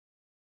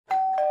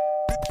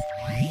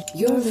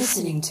You're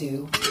listening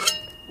to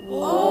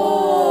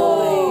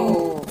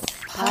Whoa!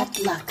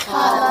 Potluck.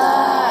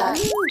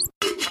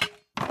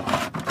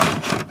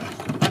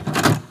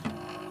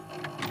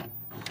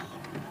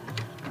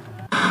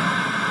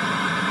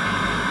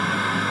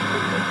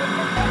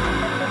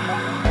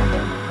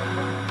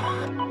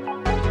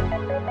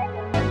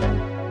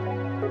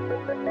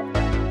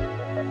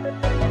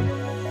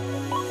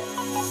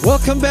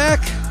 Welcome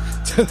back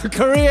to the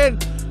Korean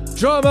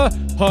Drama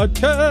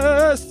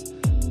Podcast.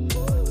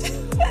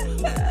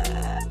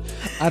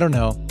 I don't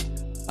know.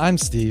 I'm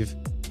Steve,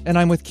 and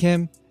I'm with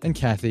Kim and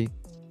Kathy.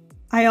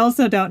 I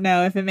also don't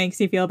know if it makes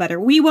you feel better.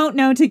 We won't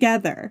know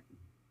together.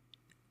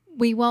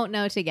 We won't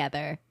know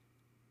together.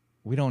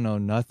 We don't know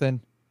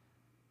nothing.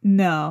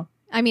 No.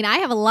 I mean, I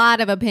have a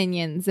lot of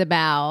opinions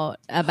about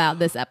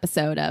this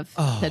episode of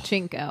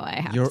Pachinko,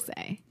 I have to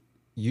say.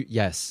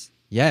 Yes.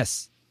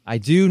 I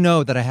do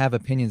know that I have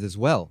opinions as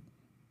well.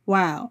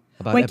 Wow.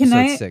 About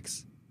episode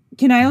 6.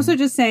 Can I also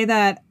just say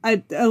that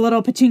a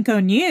little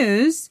Pachinko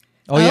news?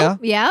 Oh, yeah?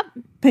 Yep.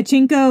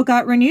 Pachinko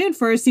got renewed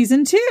for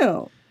season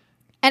 2.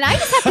 And I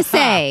just have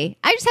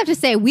to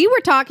say, we were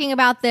talking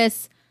about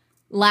this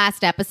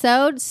last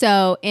episode.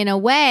 So in a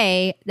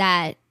way,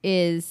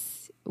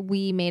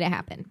 we made it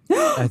happen.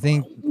 I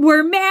think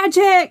We're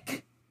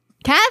magic.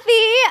 Kathy,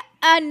 yet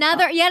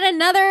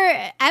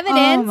another evidence.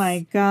 Oh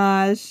my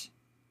gosh.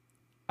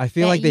 I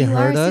feel like they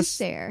heard us,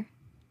 There.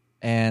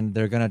 and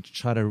they're going to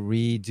try to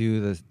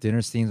redo the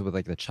dinner scenes with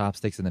like the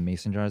chopsticks and the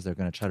mason jars. They're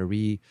going to try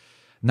to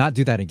not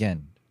do that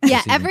again. Yeah,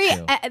 for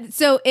season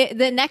 2.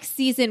 The next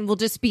season will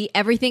just be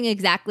everything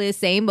exactly the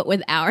same, but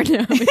with our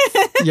notes.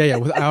 Yeah,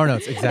 with our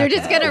notes, exactly. They're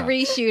just gonna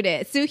reshoot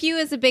it. Suhyu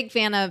is a big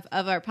fan of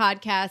our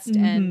podcast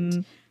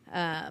and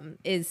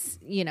is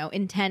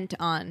intent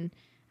on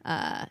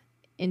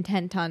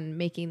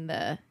making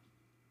the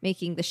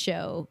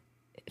show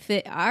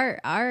fit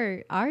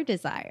our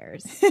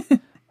desires.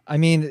 I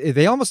mean,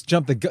 they almost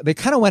jumped the gun. They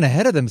kind of went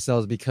ahead of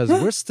themselves because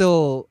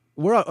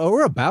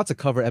we're about to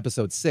cover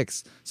episode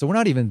 6, so we're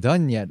not even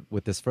done yet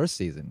with this first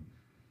season.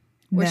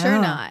 We're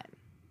sure not.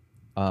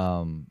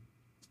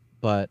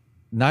 But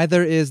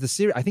neither is the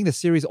series. I think the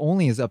series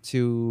only is up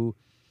to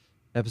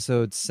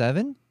episode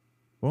 7.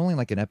 We're only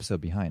like an episode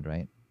behind,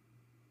 right?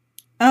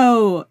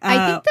 Oh,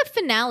 I think the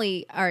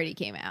finale already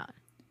came out.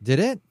 Did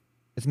it?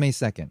 It's May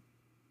 2nd.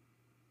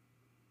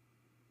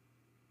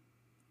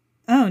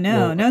 Oh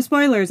no, no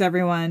spoilers,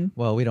 everyone.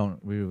 Well, we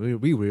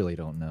really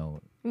don't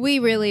know. We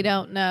really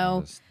don't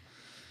know.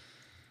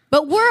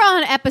 But we're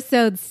on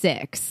episode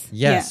 6.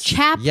 Yes.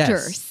 Chapter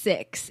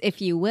 6, if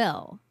you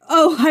will.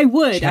 Oh, I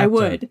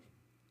would.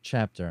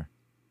 Chapter.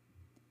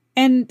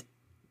 And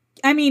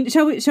I mean,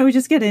 shall we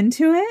just get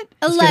into it?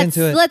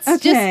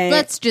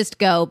 Let's just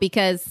go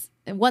because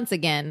once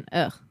again,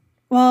 ugh.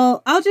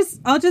 Well, I'll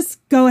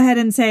just go ahead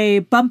and say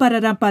bum ba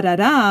da dum ba da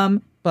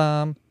dum.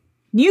 Bum.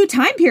 New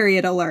time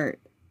period alert.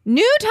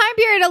 New time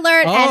period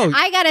alert, and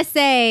I gotta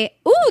say,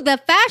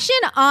 the fashion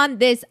on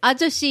this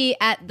ajoshi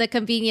at the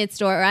convenience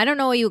store, or I don't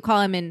know what you would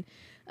call him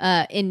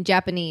in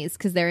Japanese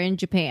because they're in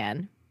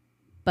Japan,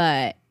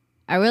 but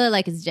I really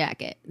like his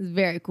jacket. It's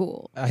very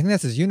cool. I think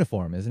that's his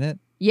uniform, isn't it?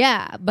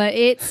 Yeah, but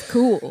it's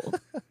cool.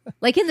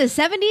 Like in the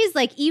 70s,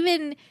 like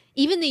even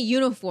the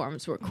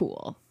uniforms were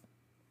cool.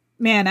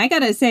 Man, I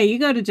gotta say, you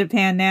go to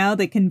Japan now,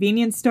 the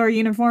convenience store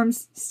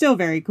uniforms, still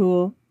very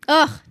cool.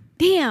 Ugh.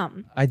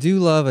 Damn. I do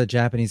love a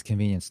Japanese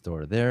convenience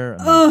store.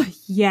 Oh,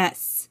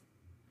 yes.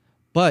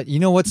 But you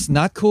know what's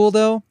not cool,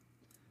 though?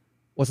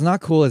 What's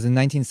not cool is in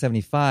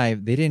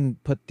 1975, they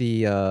didn't put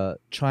the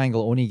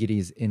triangle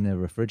onigiris in the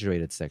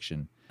refrigerated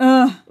section.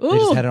 They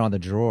just had it on the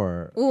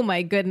drawer. Oh,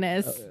 my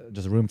goodness.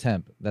 Just room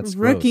temp. That's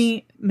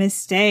rookie gross.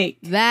 mistake.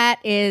 That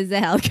is a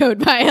health code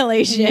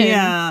violation.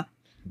 Yeah.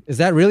 Is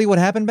that really what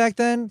happened back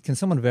then? Can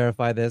someone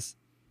verify this?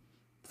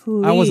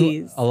 Please. I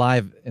wasn't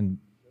alive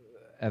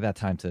at that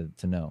time to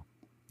know.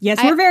 Yes,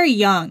 we're very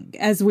young,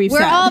 as we've said.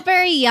 We're all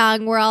very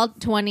young. We're all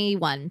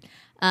 21.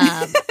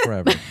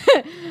 Forever.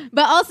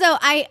 But also,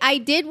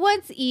 I did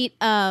once eat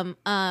a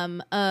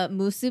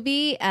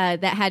musubi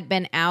that had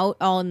been out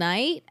all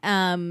night,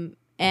 and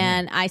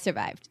I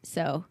survived.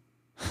 So,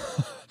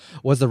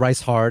 was the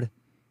rice hard?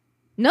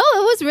 No,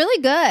 it was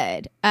really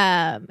good.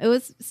 It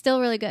was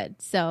still really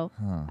good. So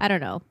I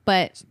don't know,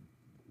 but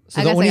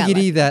so the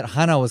onigiri that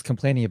Hana was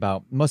complaining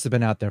about must have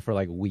been out there for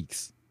like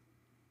weeks.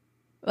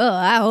 Oh,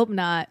 I hope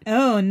not.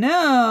 Oh,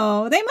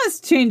 no. They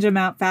must change them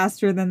out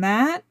faster than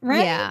that,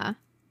 right? Yeah.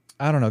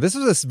 I don't know. This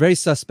was a very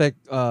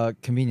suspect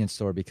convenience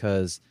store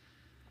because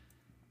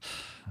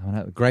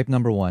gripe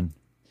number 1.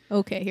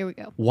 Okay, here we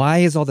go. Why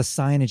is all the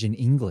signage in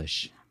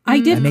English? I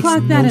did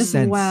clock that as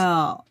sense.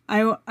 well.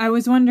 I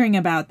was wondering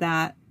about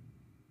that.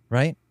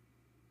 Right?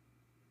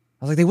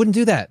 I was like, they wouldn't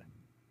do that.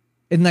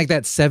 In like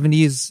that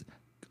 70s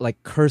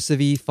like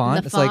cursive-y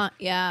font. The font,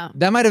 yeah.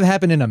 That might have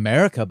happened in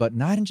America, but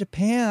not in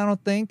Japan, I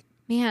don't think.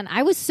 Man,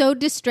 I was so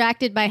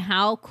distracted by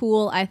how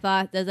cool I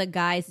thought the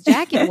guy's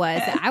jacket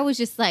was. I was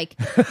just like,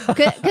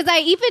 because I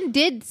even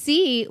did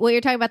see what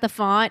you're talking about, the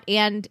font,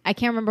 and I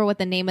can't remember what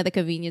the name of the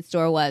convenience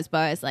store was, but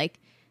I was like,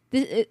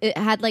 it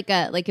had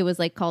it was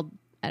like called,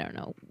 I don't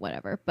know,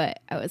 whatever. But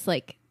I was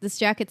like, this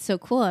jacket's so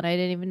cool, and I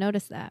didn't even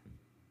notice that.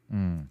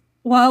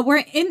 Well,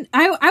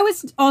 I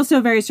was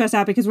also very stressed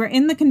out because we're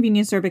in the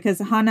convenience store because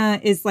Hana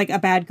is like a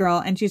bad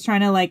girl and she's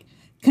trying to like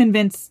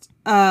convince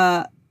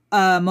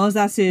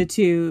Mozasu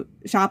to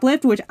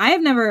shoplift, which I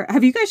have never.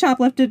 Have you guys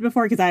shoplifted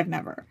before? Because I've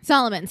never.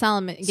 Solomon.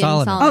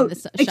 Oh,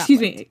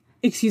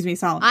 excuse me,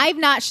 Solomon. I've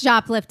not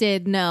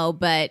shoplifted, no,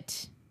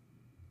 but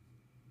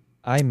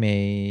I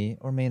may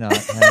or may not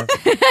have.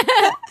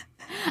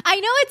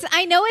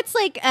 I know it's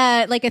like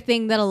a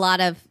thing that a lot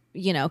of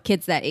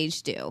kids that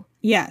age do.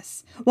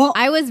 Yes. Well,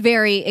 I was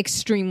very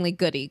extremely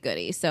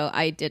goody, so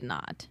I did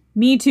not.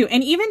 Me too.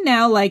 And even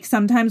now, like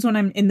sometimes when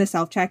I'm in the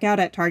self-checkout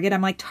at Target,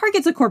 I'm like,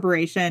 Target's a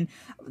corporation.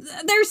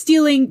 They're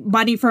stealing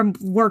money from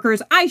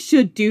workers. I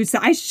should do so.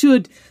 I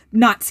should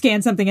not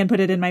scan something and put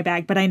it in my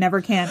bag, but I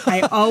never can. I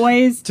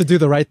always... To do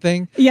the right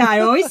thing? Yeah, I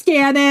always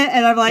scan it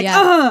and I'm like,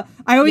 ugh.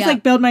 I always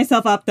like build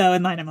myself up though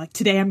in line. I'm like,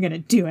 today I'm going to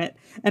do it.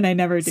 And I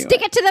never do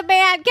Stick it to the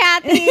man,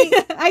 Kathy.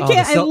 I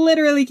can't. I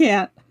literally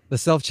can't. The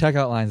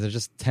self-checkout lines are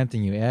just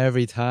tempting you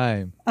every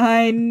time.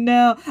 I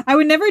know. I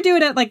would never do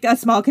it at like a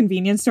small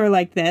convenience store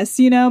like this,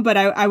 but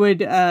I would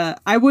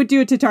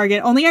do it to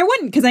Target. Only I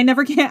wouldn't because I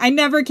never can. I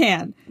never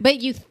can.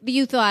 But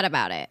you thought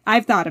about it.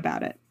 I've thought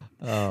about it.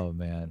 Oh,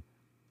 man.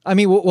 I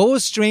mean, what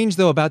was strange,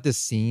 though, about this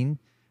scene,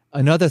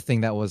 another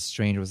thing that was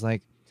strange was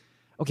like,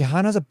 okay,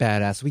 Hana's a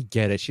badass. We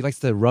get it. She likes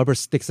to rubber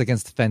sticks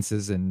against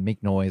fences and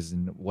make noise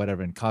and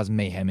whatever and cause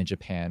mayhem in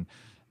Japan,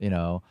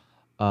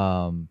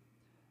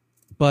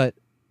 But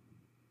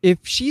if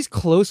she's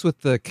close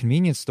with the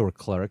convenience store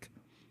clerk,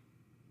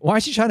 why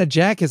is she trying to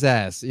jack his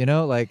ass?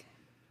 Like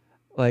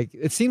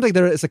it seems like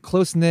there is a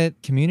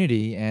close-knit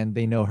community and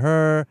they know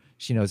her,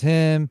 she knows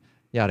him,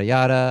 yada,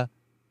 yada,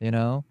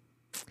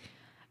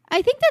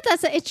 I think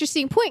that's an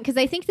interesting point because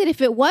I think that if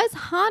it was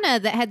Hana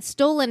that had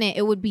stolen it,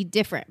 it would be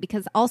different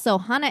because also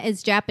Hana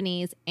is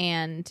Japanese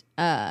and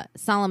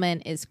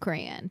Solomon is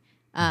Korean.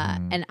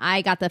 And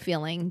I got the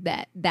feeling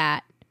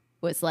that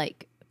was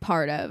like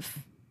part of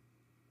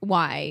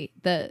why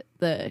the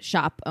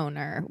shop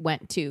owner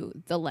went to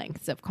the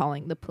lengths of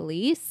calling the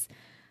police.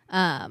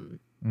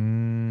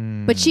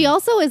 But she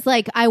also is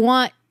like, I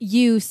want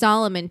you,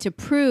 Solomon, to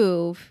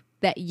prove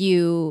that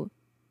you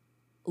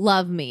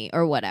love me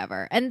or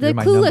whatever. And the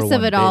coolest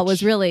of it all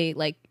was really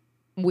like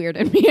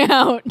weirded me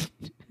out.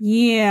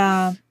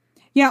 Yeah.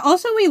 Yeah.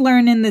 Also, we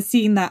learn in the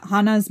scene that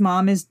Hana's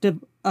mom is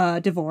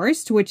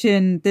divorced, which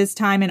in this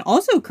time and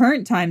also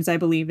current times, I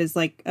believe, is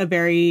like a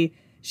very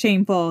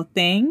shameful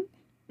thing.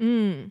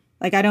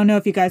 Like, I don't know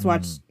if you guys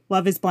watched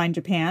Love is Blind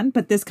Japan,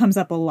 but this comes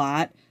up a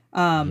lot.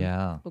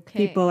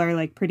 Okay. People are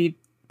like pretty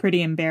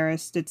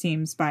embarrassed, it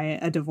seems, by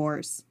a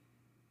divorce.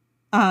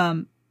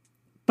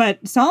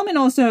 But Solomon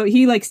also,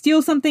 he like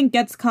steals something,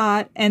 gets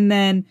caught, and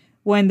then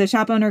when the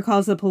shop owner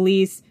calls the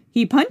police,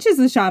 he punches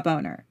the shop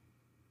owner.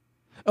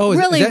 Oh,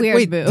 really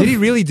weird move. Did he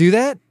really do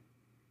that?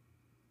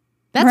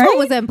 That's right? What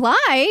was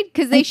implied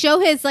because they show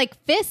his like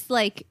fist,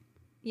 like,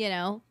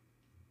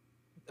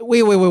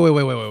 Wait.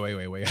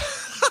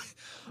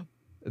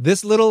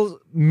 This little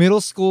middle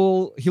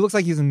school, he looks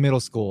like he's in middle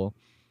school.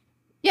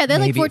 Yeah, they're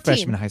maybe like 14.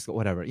 Freshman high school,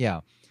 whatever.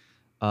 Yeah.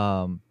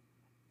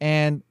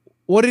 And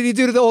what did he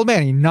do to the old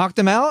man? He knocked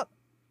him out?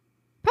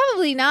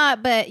 Probably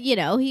not, but,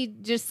 he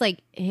just like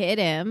hit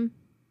him.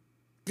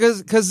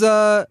 Because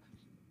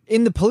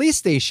in the police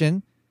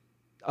station,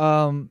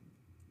 the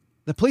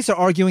police are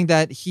arguing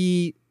that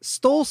he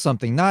stole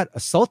something, not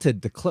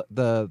assaulted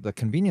the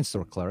convenience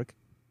store clerk.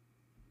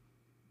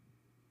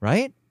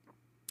 Right?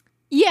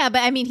 Yeah,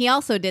 but I mean, he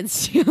also did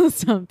steal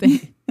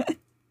something.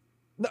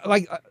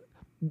 Like,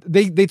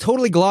 they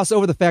totally gloss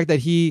over the fact that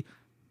he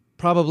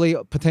probably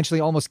potentially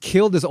almost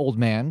killed this old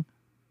man,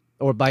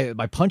 or by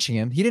punching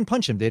him. He didn't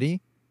punch him, did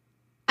he?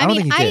 I don't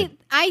think he did.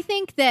 I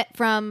think that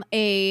from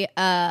a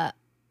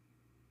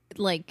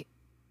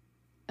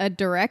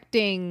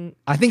directing,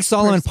 I think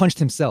Solomon punched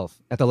himself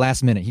at the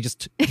last minute. He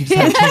just had to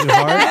change it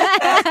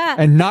hard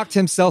and knocked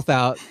himself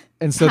out.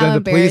 And so then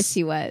the police,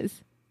 he was.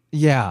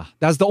 Yeah,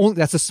 that's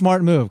a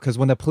smart move because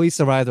when the police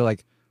arrive, they're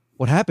like,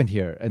 "What happened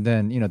here?" And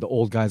then the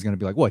old guy's gonna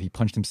be like, "What? He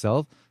punched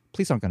himself?"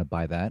 Police aren't gonna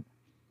buy that.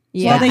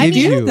 Yeah, well, they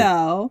do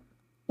though.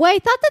 Well, I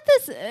thought that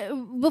this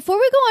before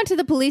we go on to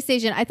the police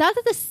station, I thought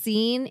that the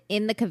scene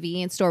in the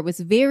convenience store was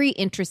very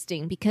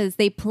interesting because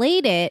they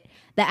played it.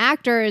 The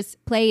actors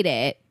played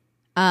it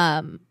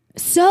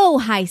so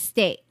high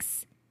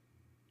stakes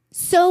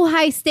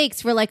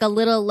for like a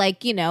little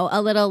like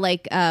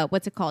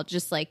what's it called?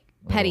 Just like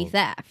petty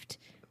theft.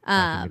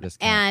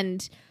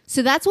 And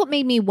so that's what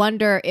made me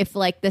wonder if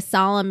like the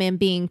Solomon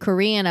being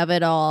Korean of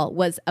it all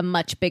was a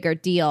much bigger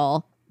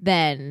deal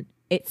than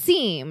it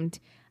seemed.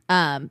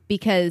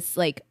 Because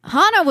like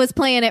Hana was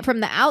playing it from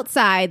the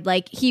outside,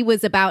 like he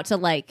was about to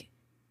like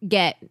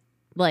get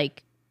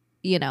like,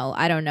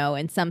 I don't know,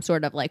 in some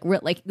sort of like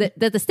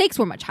the stakes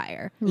were much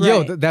higher.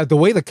 Yo, the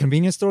way the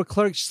convenience store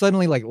clerk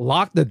suddenly like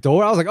locked the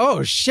door, I was like,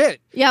 oh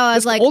shit. Yeah, I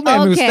was this like, old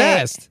man moves okay.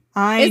 fast.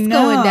 It's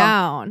going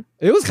down.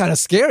 It was kind of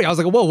scary. I was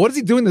like, whoa, what is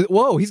he doing?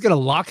 Whoa, he's going to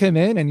lock him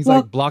in and he's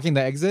like blocking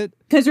the exit.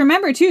 Because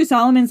remember, too,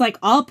 Solomon's like,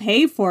 I'll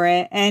pay for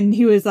it. And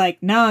he was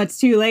like, no, it's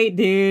too late,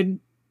 dude.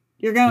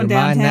 You're going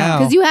downtown.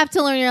 Because you have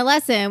to learn your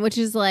lesson, which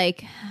is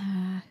like...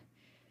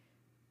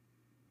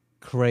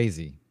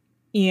 crazy.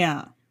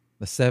 Yeah.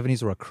 The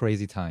 70s were a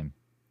crazy time.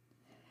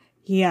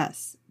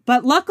 Yes.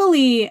 But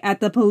luckily, at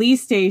the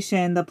police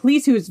station, the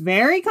police, who's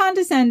very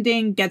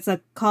condescending, gets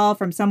a call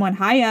from someone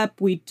high up.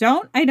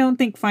 I don't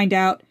think, find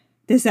out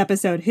this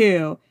episode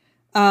who.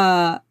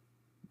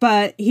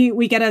 But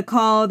we get a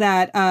call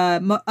that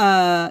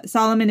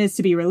Solomon is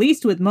to be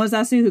released with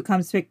Mozasu, who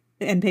comes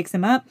and picks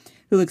him up,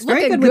 who looks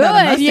very good without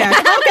a mustache. Yeah.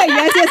 Okay,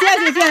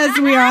 yes.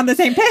 We are on the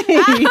same page.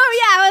 Oh,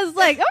 yeah. I was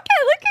like, okay,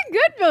 looking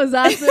good,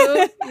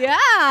 Mozasu.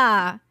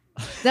 Yeah.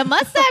 The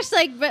mustache,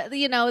 like,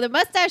 the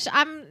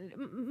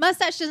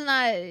mustache does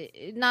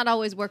not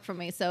always work for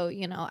me. So,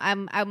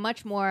 I'm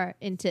much more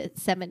into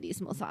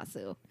 70s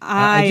Mozasu.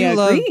 I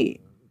agree.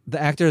 The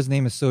actor's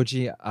name is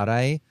Soji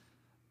Arai.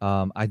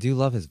 I do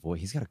love his voice.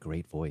 He's got a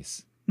great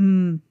voice.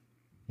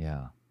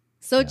 Yeah.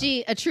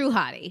 Soji, a true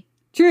hottie.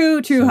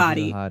 True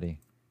Soji hottie.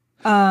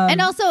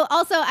 And also,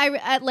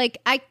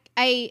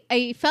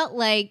 I felt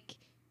like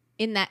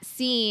in that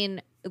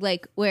scene,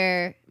 like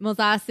where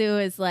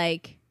Mozasu is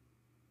like,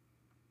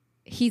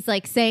 he's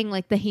like saying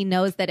like that he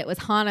knows that it was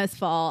Hana's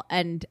fault,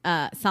 and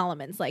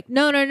Solomon's like,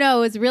 no, it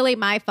was really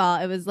my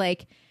fault. It was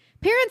like,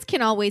 parents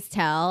can always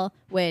tell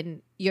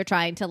when you're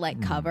trying to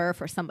like cover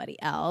for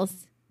somebody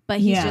else, but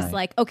he's just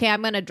like, okay,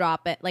 I'm gonna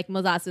drop it. Like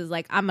Mozasu's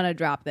like, I'm gonna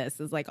drop this.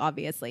 Is like,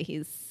 obviously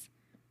he's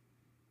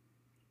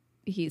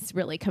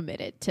really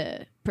committed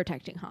to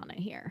protecting Hana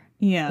here.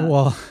 Yeah.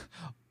 Well,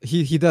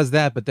 he does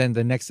that, but then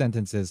the next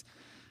sentence is,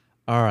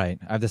 all right,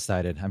 I've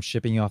decided. I'm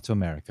shipping you off to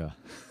America.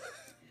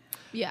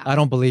 Yeah. I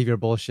don't believe your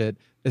bullshit.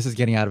 This is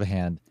getting out of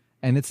hand.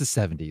 And it's the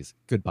 70s.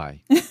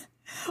 Goodbye.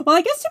 Well,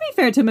 I guess to be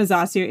fair to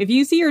Mozasu, if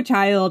you see your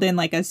child in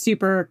like a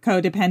super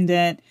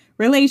codependent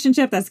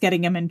relationship that's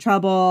getting him in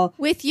trouble.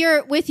 With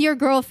your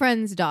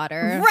girlfriend's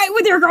daughter. Right,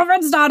 with your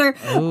girlfriend's daughter.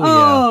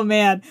 Oh,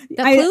 man.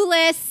 The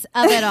clueless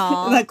of it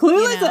all. The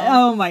clueless.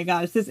 Oh, my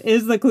gosh. This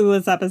is the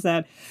clueless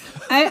episode.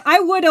 I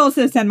would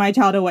also send my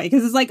child away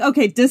because it's like,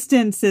 okay,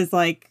 distance is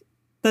like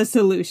the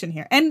solution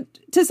here. And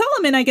to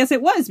Solomon, I guess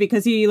it was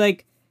because he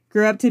like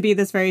grew up to be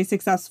this very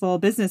successful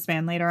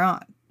businessman later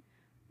on.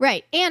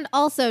 Right. And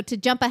also to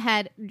jump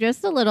ahead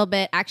just a little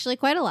bit, actually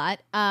quite a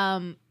lot.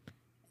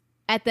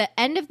 At the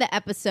end of the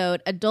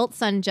episode, adult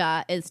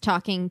Sunja is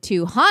talking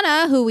to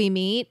Hana, who we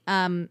meet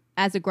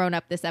as a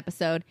grown-up this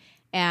episode.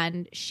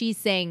 And she's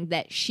saying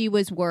that she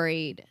was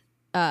worried,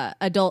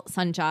 adult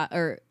Sunja,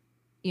 or,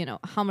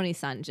 Hamani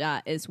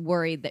Sunja is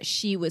worried that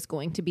she was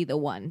going to be the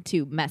one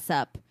to mess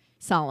up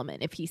Solomon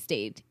if he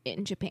stayed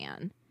in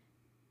Japan.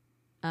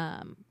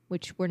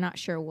 Which we're not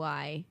sure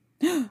why.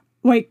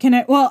 Wait, can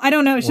I? Well, I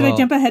don't know. Should I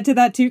jump ahead to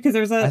that too? Because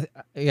there's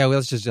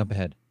let's just jump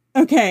ahead.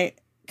 Okay,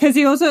 because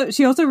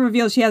she also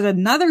reveals she has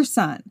another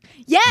son.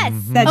 Yes,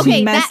 that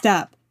she messed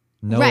up.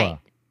 Noah.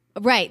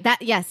 Right.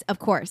 That yes, of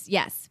course,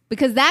 yes,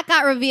 because that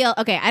got revealed.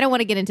 Okay, I don't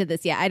want to get into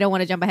this yet. I don't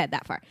want to jump ahead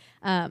that far.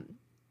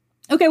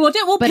 Okay, we'll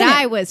but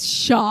I was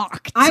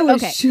shocked. I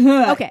was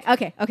shocked.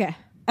 Okay.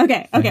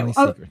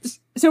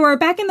 So we're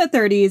back in the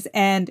 30s,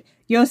 and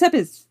Yosef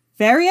is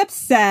very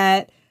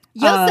upset.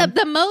 Yosef,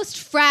 the most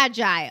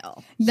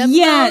fragile, the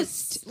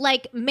most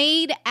like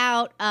made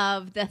out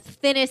of the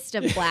thinnest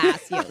of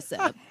glass.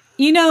 Yosef.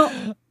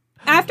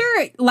 After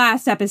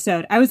last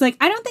episode, I was like,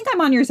 I don't think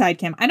I'm on your side,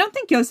 Kim. I don't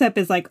think Yosef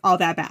is like all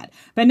that bad.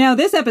 But now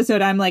this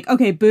episode, I'm like,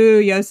 okay, boo,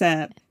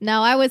 Yosef.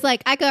 No, I was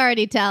like, I could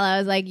already tell. I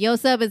was like,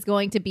 Yosef is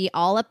going to be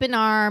all up in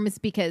arms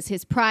because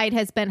his pride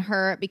has been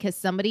hurt because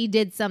somebody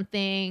did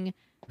something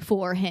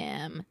for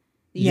him.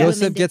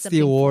 Yosef gets the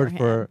award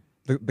for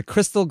the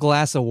Crystal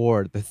Glass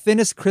Award, the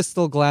thinnest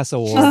crystal glass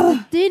award.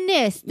 The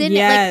thinnest.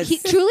 Yes.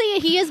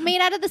 Like, he is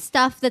made out of the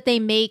stuff that they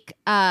make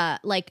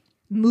like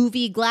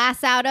movie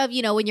glass out of,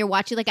 when you're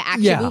watching like an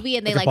action movie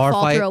and they like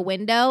fall through a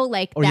window,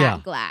 like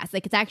glass.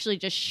 Like it's actually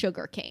just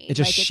sugar cane. It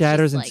just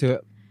shatters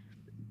into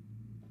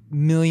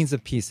millions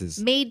of pieces.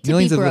 Made to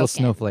millions be of broken. Little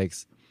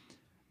snowflakes.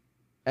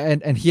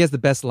 And he has the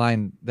best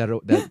line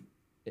that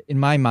in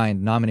my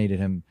mind nominated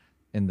him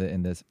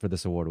for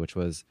this award, which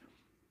was,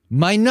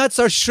 "My nuts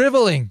are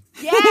shriveling."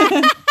 Yeah,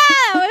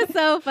 it was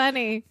so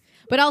funny.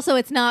 But also,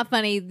 it's not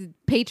funny.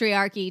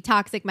 Patriarchy,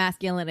 toxic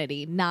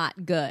masculinity,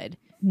 not good.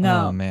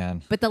 No. Oh,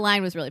 man. But the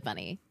line was really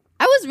funny.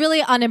 I was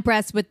really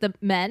unimpressed with the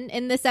men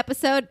in this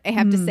episode. I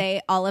have to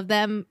say, all of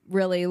them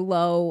really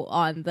low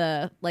on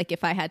the, like,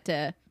 if I had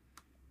to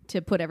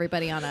put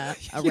everybody on a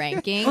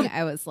ranking,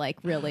 I was like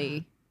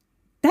really...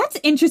 That's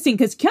interesting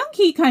because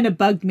Kyung-hee kind of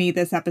bugged me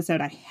this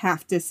episode, I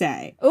have to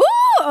say. Ooh,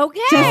 okay.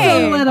 Just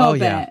a little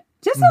bit. Yeah.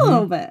 Just a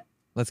little bit.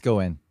 Let's go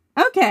in.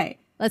 Okay.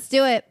 Let's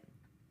do it.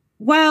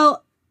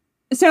 Well,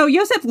 so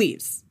Yosef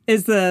leaves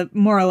is the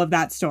moral of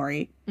that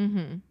story.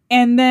 Mm-hmm.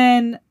 And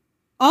then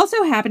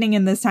also happening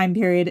in this time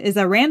period is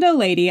a rando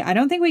lady. I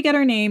don't think we get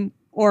her name,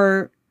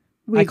 or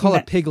I call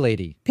her Pig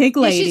Lady. Pig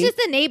Lady. Yeah, she's just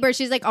a neighbor.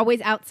 She's like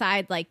always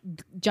outside, like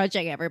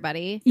judging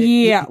everybody.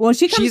 Yeah. Well,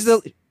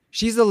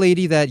 She's the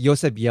lady that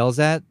Yosef yells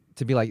at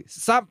to be like,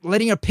 stop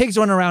letting your pigs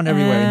run around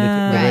everywhere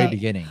in the very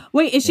beginning.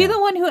 Wait, is she the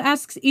one who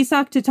asks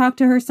Isak to talk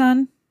to her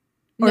son?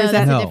 Or no,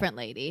 that's a different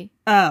lady.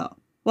 Oh.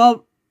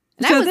 Well,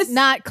 and I was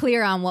not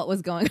clear on what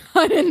was going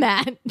on in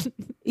that.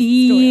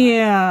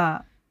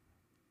 Yeah.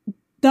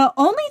 The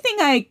only thing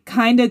I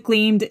kind of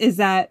gleamed is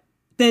that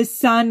this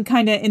son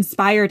kind of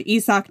inspired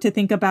Isak to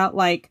think about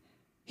like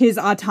his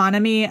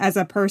autonomy as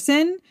a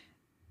person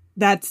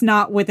that's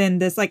not within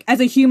this, like as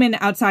a human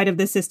outside of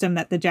the system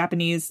that the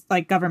Japanese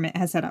like government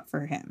has set up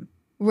for him.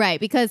 Right,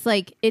 because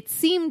like it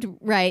seemed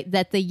right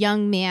that the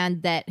young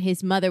man that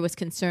his mother was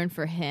concerned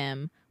for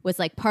him was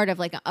like part of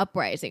like an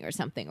uprising or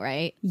something,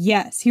 right?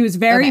 Yes, he was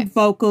very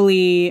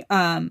vocally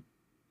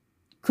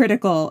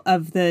critical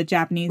of the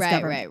Japanese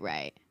government.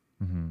 Right.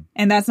 Mm-hmm.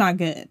 And that's not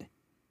good.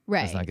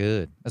 Right. That's not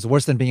good. That's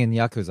worse than being in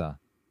Yakuza.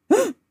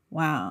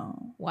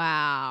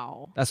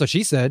 Wow. That's what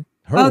she said.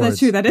 Her oh, words, that's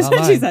true. That is not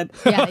what mine. she said.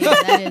 Yeah,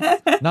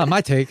 that is. Not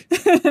my take.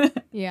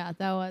 Yeah,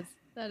 that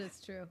is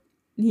true.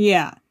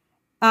 Yeah.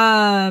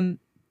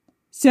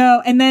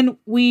 So, and then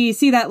we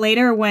see that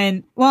later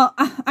when, well,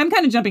 I'm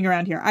kind of jumping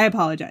around here. I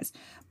apologize.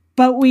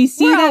 But we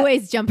see We're that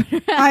always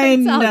jumping around. I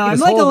know. I'm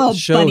like a little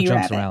show bunny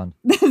jumps rabbit. around.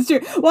 That's true.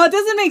 Well, it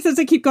doesn't make sense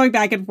to keep going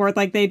back and forth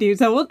like they do.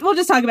 So we'll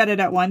just talk about it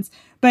at once.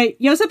 But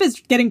Yosef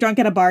is getting drunk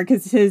at a bar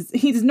because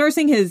he's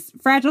nursing his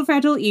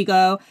fragile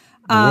ego.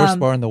 The worst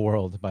bar in the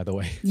world, by the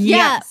way.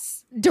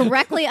 Yes.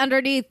 Directly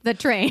underneath the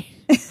train.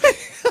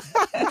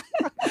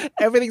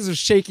 Everything's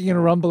shaking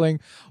and rumbling.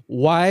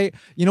 Why?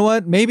 You know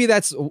what? Maybe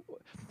that's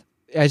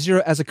as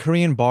a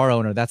Korean bar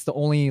owner, that's the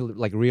only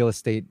like real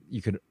estate you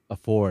could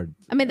afford.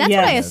 I mean, that's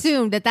what I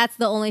assumed, that's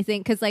the only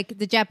thing, because like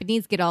the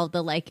Japanese get all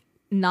the like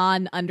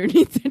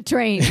non-underneath the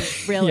train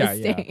real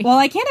estate. Yeah. Well,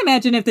 I can't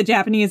imagine if the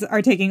Japanese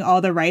are taking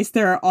all the rice,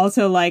 they're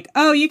also like,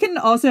 oh, you can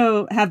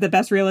also have the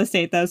best real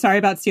estate though. Sorry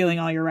about stealing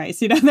all your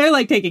rice. You know, they're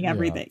like taking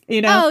everything.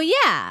 You know? Oh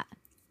yeah.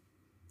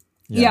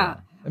 Yeah.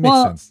 That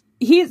makes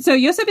sense. So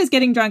Yosef is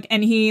getting drunk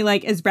and he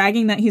like is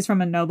bragging that he's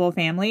from a noble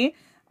family.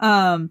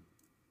 And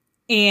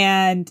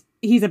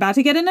he's about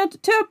to get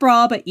into a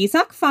brawl, but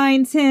Isak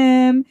finds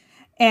him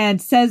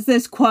and says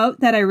this quote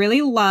that I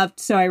really loved,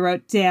 so I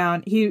wrote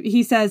down.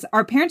 He says,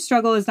 "Our parents'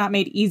 struggle is not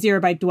made easier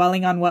by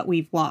dwelling on what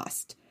we've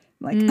lost."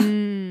 Like,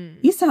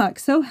 Isak,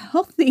 so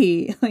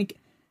healthy. Like,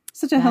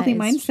 such a healthy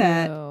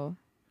mindset. True.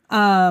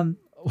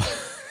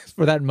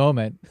 For that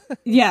moment.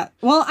 Yeah.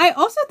 Well, I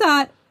also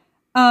thought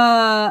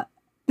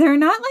they're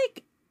not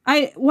like...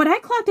 what I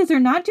clocked is they're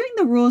not doing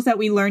the rules that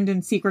we learned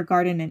in Secret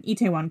Garden and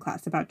Itaewon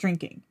class about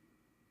drinking.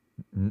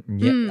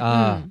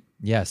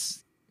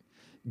 Yes.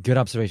 Good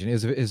observation.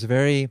 It was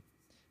very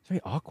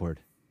awkward,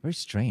 very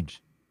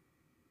strange.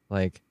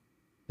 Like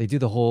they do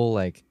the whole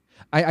like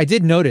I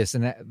did notice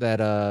and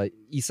that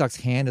Isak's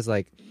hand is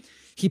like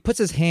he puts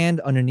his hand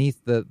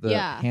underneath the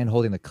hand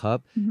holding the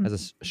cup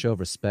as a show of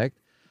respect.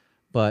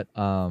 But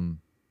I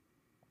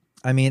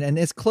mean, and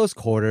it's close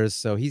quarters,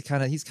 so he's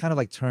kind of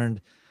like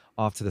turned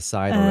off to the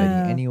side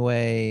already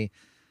anyway.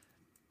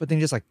 But then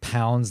he just like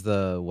pounds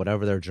the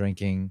whatever they're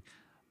drinking.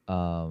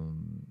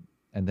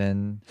 And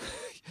then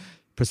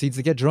proceeds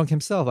to get drunk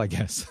himself, I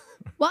guess.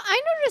 Well,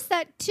 I noticed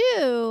that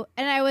too,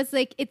 and I was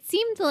like, it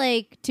seemed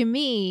like to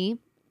me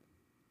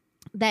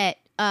that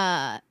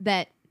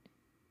that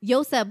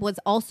Yosef was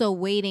also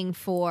waiting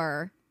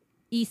for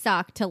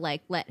Isak to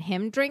like let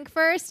him drink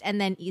first,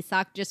 and then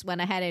Isak just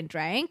went ahead and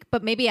drank.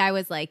 But maybe I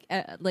was like,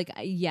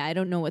 I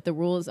don't know what the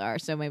rules are,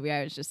 so maybe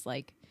I was just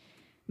like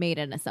made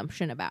an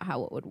assumption about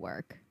how it would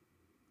work.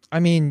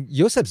 I mean,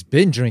 Yosef's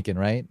been drinking,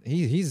 right?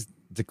 He's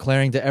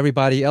declaring to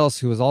everybody else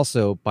who is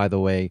also, by the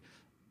way,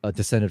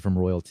 descended from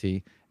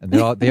royalty, and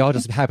they all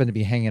just happen to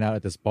be hanging out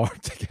at this bar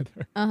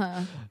together.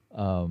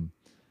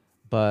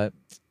 But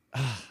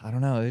I don't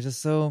know. It's just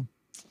so.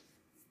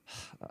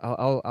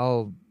 I'm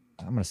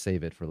gonna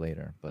save it for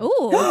later. But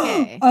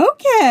okay.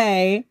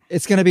 Okay.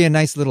 It's gonna be a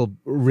nice little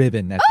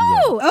ribbon at the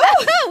end.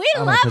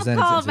 We love a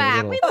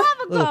callback. We love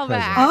a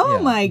callback. Oh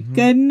my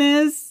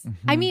goodness.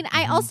 I mean,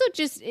 I also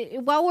just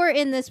while we're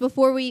in this,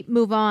 before we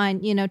move on,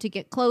 to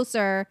get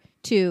closer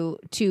to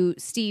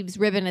Steve's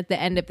ribbon at the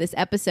end of this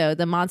episode,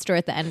 The Monster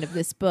at the End of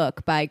This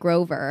Book by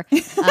Grover.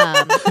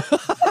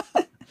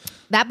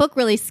 That book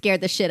really scared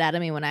the shit out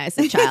of me when I was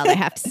a child, I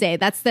have to say.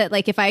 That's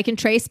like if I can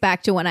trace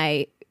back to when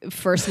I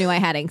first knew I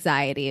had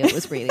anxiety, it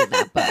was reading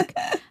that book.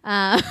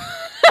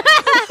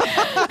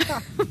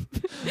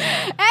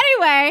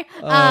 Anyway,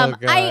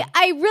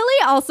 I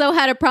really also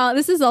had a problem.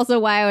 This is also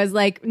why I was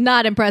like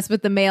not impressed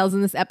with the males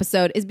in this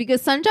episode, is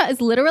because Sunja is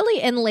literally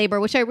in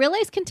labor, which I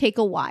realize can take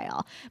a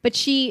while. But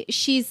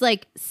she's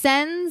like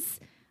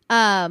sends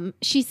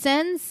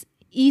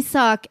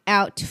Isak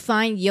out to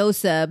find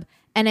Yosef,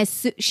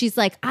 and she's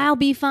like, I'll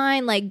be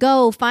fine, like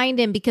go find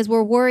him, because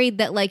we're worried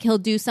that like he'll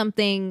do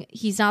something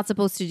he's not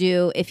supposed to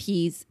do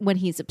when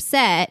he's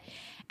upset.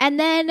 And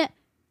then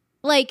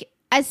like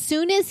as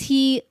soon as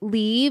he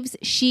leaves,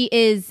 she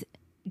is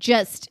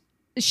just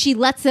she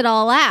lets it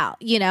all out,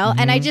 you know?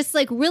 And I just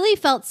like really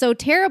felt so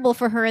terrible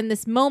for her in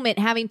this moment,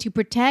 having to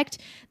protect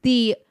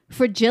the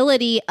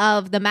fragility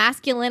of the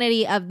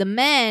masculinity of the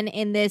men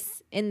in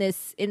this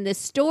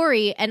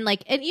story. And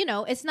like, and you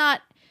know, it's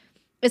not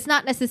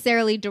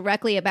necessarily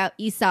directly about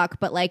Isak,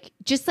 but like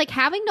just like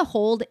having to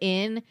hold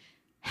in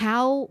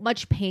how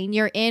much pain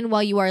you're in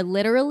while you are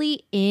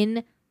literally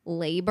in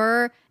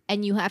labor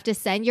and you have to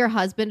send your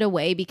husband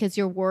away because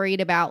you're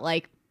worried about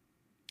like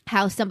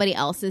how somebody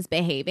else is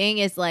behaving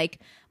is like,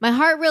 my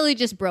heart really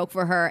just broke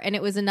for her. And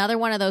it was another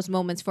one of those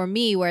moments for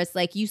me where it's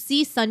like, you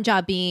see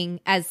Sunja being,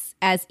 as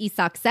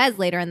Isak says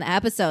later in the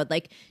episode,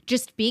 like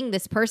just being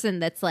this person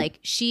that's like,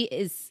 she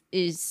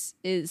is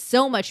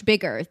so much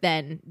bigger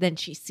than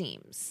she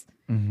seems.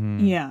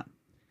 Yeah.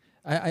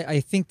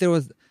 I think there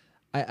was,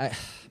 I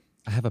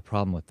have a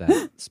problem with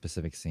that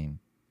specific scene.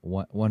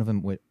 One of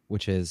them,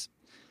 which is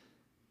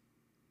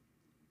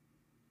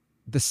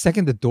the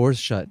second the door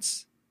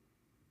shuts,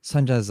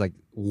 Sunja is like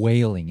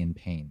wailing in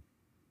pain.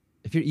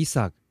 If you're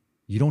Isak,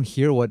 you don't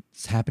hear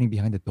what's happening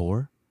behind the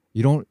door.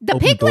 You don't. The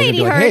open pig the door and lady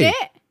be like, heard hey.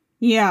 it.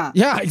 Yeah.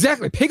 Yeah,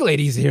 exactly. Pig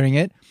lady's hearing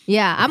it.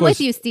 Yeah, I'm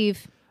with you,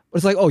 Steve. But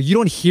it's like, oh, you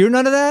don't hear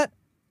none of that?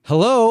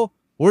 Hello?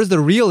 Where's the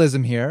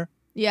realism here?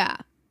 Yeah.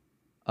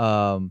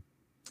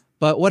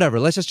 But whatever.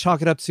 Let's just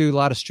chalk it up to a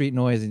lot of street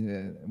noise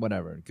and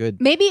whatever. Good.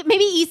 Maybe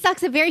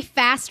Isak's a very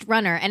fast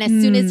runner, and as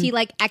soon as he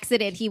like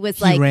exited, he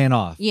was like ran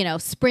off. you know,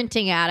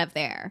 sprinting out of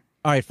there.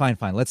 All right, fine.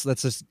 Let's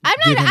just. I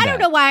don't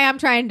know why I'm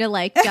trying to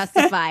like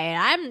justify it.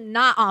 I'm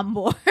not on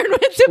board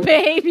with the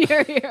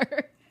behavior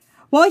here.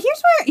 Well,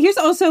 here's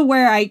also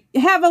where I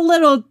have a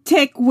little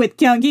tick with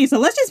Kyung-hee, so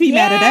let's just be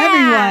mad at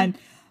everyone.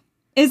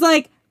 Is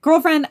like,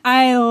 girlfriend,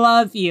 I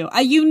love you.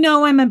 You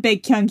know I'm a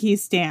big Kyung-hee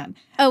stan.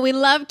 Oh, we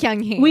love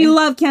Kyung-hee. We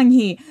love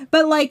Kyung-hee.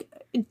 But like,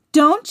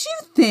 don't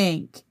you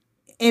think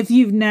if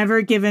you've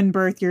never given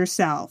birth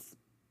yourself,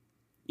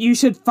 you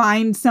should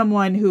find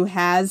someone who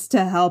has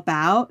to help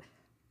out?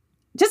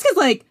 Just because,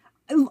 like,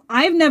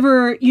 I've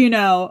never,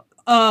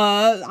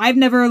 I've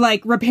never,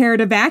 like, repaired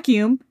a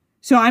vacuum.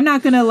 So I'm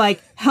not going to,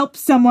 like, help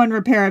someone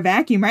repair a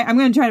vacuum, right? I'm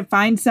going to try to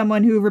find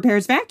someone who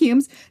repairs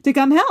vacuums to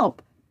come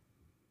help.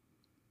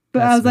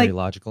 But That's I was very like,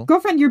 logical.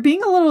 Girlfriend, you're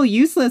being a little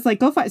useless.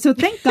 Like, go find. So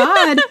thank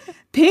God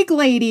Pig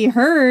Lady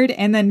heard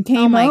and then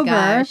came over.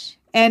 Gosh.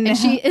 And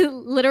she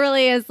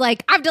literally is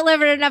like, I've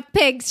delivered enough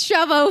pigs.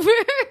 Shove over.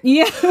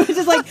 Yeah. Which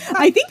is like,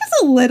 I think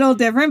it's a little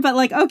different, but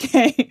like,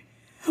 okay.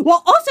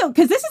 Well, also,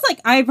 because this is like,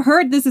 I've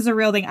heard this is a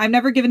real thing. I've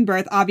never given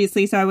birth,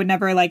 obviously, so I would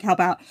never like help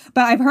out.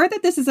 But I've heard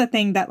that this is a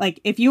thing that like,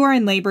 if you are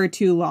in labor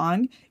too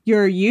long,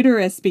 your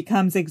uterus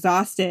becomes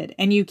exhausted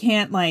and you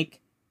can't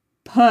like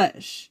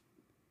push.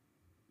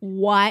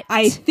 What?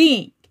 I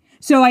think.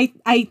 So I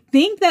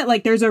think that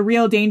like there's a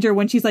real danger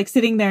when she's like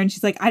sitting there and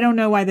she's like, I don't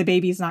know why the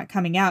baby's not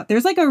coming out.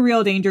 There's like a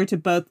real danger to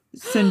both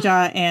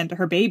Sunja and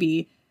her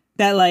baby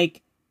that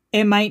like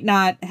it might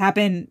not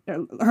happen.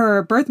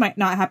 Her birth might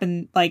not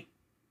happen like,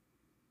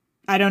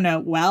 I don't know.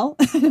 Well,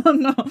 I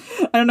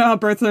don't know how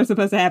births are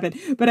supposed to happen,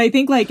 but I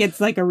think like it's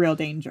like a real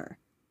danger.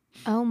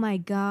 Oh my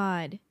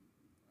God.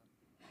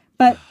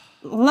 But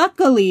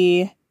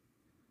luckily,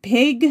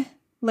 Pig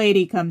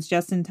Lady comes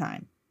just in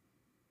time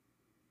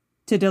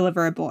to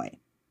deliver a boy.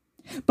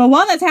 But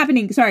while that's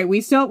happening, sorry,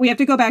 we have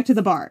to go back to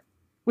the bar.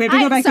 We have to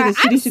go back to the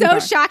I'm city bar.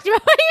 so shocked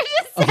about what you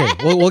just said.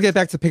 Okay, we'll get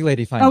back to Pig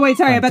Lady. Fine. Oh, wait,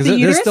 sorry, fine, about the 'cause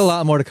uterus? There's still a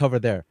lot more to cover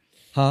there.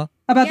 Huh?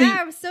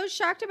 I was so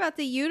shocked about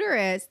the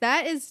uterus.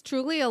 That is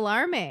truly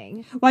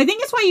alarming. Well, I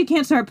think it's why you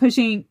can't start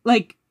pushing,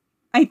 like,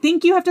 I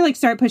think you have to, like,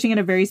 start pushing at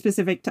a very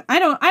specific I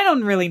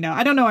don't really know.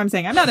 I don't know what I'm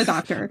saying. I'm not a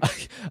doctor.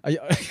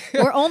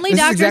 We're only This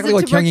is doctors exactly of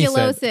what Kyung-hee said.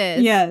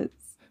 tuberculosis. Yes.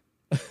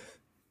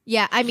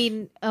 Yeah, I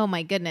mean, oh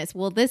my goodness.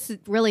 Well, this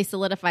really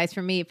solidifies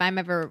for me. If I'm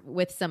ever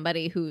with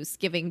somebody who's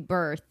giving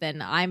birth,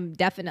 then I'm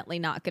definitely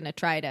not going to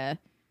try to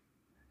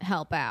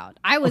help out.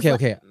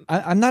 Okay.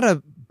 I'm not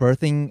a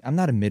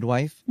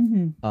midwife.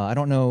 Mm-hmm. I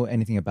don't know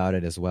anything about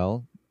it as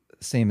well.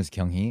 Same as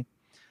Kyung-hee.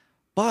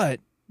 But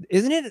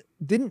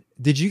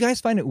did you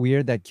guys find it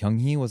weird that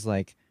Kyung-hee was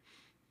like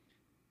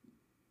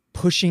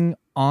pushing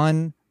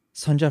on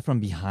Sunja from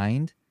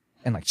behind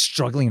and like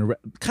struggling and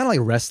kind of like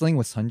wrestling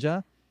with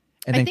Sunja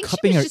and then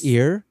cupping her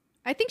ear?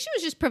 I think she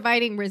was just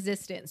providing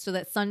resistance so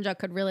that Sunja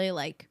could really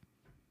like,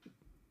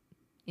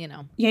 you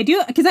know. Yeah, I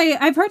do, because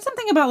I've heard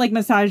something about like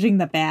massaging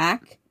the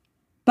back,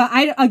 but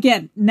I,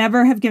 again,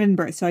 never have given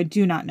birth, so I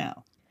do not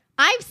know.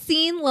 I've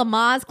seen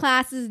Lamaze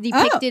classes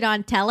depicted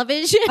on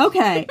television.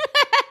 Okay.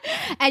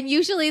 And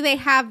usually they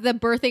have the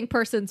birthing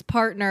person's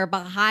partner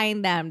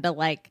behind them to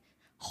like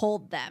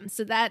hold them.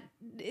 So that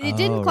it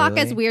didn't clock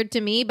as weird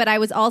to me, but I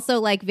was also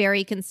like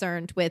very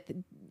concerned with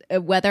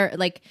whether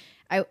like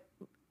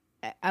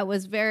I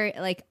was very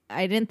like,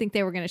 I didn't think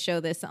they were going to show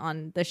this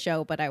on the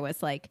show, but I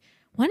was like,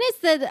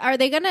 are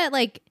they going to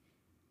like,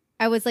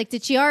 I was like,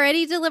 did she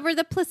already deliver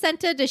the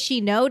placenta? Does she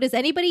know? Does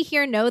anybody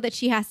here know that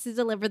she has to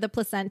deliver the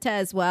placenta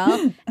as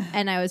well?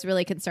 And I was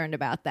really concerned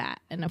about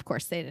that. And of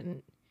course they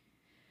didn't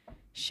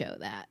show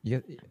that.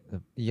 You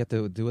have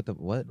to do with the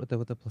what? With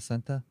the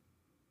placenta?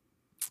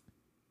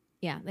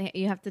 Yeah,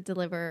 you have to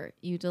deliver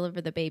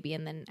the baby,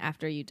 and then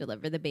after you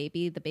deliver the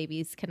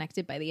baby's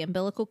connected by the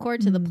umbilical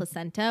cord to the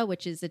placenta,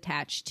 which is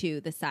attached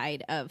to the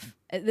side of,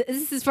 this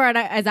is as far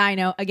as I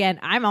know. Again,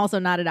 I'm also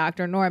not a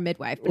doctor nor a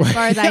midwife, but as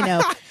far as I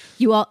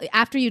know,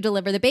 after you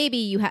deliver the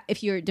baby,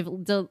 if you're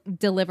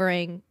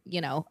delivering,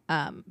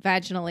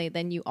 vaginally,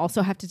 then you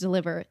also have to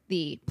deliver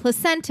the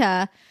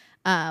placenta,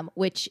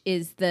 which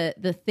is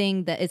the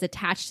thing that is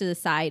attached to the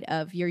side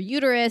of your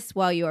uterus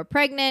while you are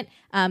pregnant,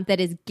 that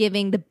is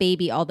giving the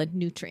baby all the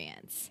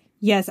nutrients.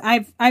 Yes,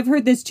 I've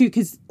heard this too,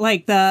 because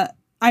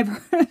I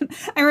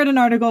read an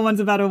article once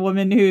about a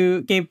woman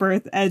who gave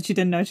birth and she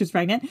didn't know she was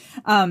pregnant.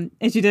 And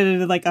she did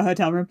it in like a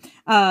hotel room.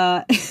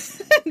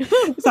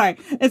 Sorry,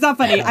 it's not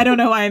funny. I don't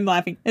know why I'm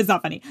laughing. It's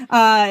not funny.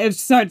 It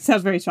sounds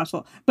very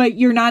stressful. But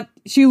you're not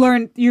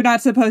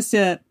supposed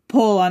to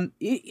pull on.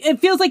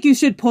 It feels like you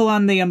should pull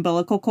on the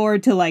umbilical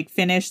cord to like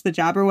finish the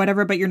job or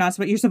whatever. But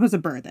you're supposed to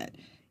birth it.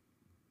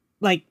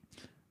 Like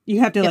you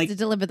have to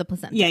deliver the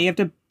placenta. Yeah, you have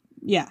to.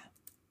 Yeah.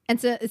 And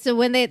so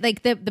when they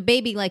like the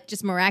baby like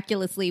just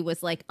miraculously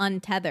was like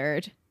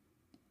untethered,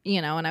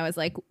 and I was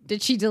like,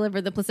 did she deliver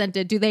the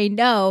placenta? Do they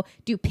know?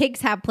 Do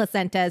pigs have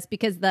placentas?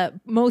 Because the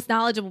most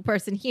knowledgeable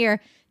person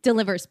here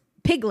delivers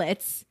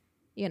piglets,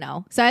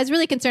 So I was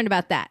really concerned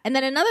about that. And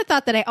then another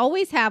thought that I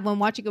always have when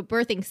watching a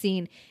birthing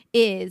scene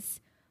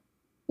is,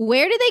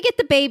 where do they get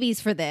the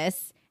babies for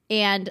this?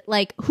 And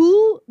like,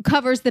 who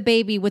covers the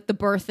baby with the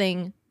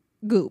birthing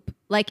goop?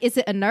 Like, is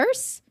it a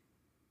nurse?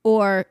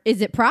 Or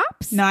is it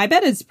props? No, I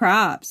bet it's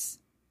props.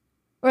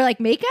 Or like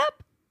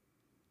makeup?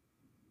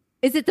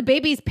 Is it the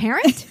baby's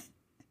parent?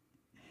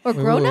 Or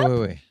grown up?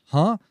 Wait.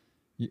 Huh?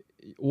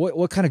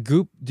 What kind of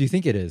goop do you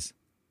think it is?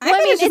 I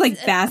think it's just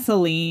like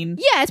Vaseline.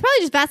 Yeah, it's probably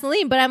just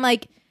Vaseline. But I'm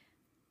like,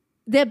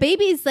 the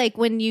babies, like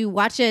when you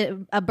watch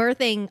a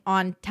birthing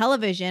on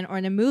television or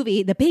in a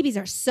movie, the babies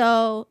are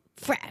so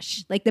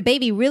fresh. Like the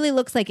baby really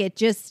looks like it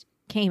just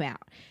came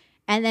out.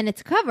 And then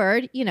it's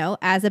covered,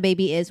 as a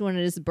baby is when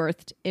it is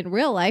birthed in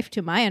real life,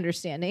 to my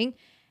understanding.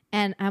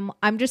 And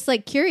I'm just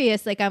like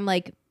curious, like I'm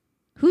like,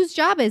 whose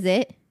job is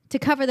it to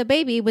cover the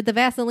baby with the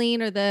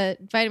Vaseline or the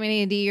vitamin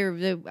A and D or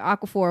the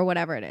Aquaphor or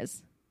whatever it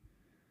is?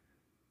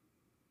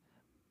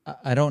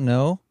 I don't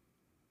know,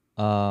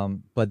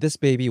 but this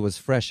baby was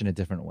fresh in a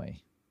different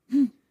way.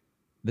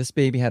 This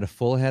baby had a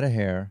full head of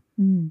hair,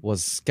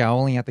 was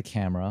scowling at the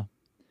camera,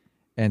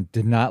 and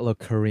did not look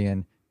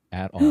Korean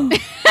at all.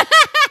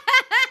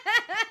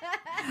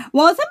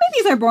 Well, some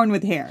babies are born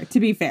with hair, to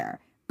be fair.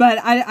 But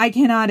I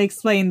cannot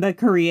explain the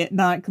Korean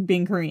not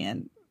being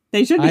Korean.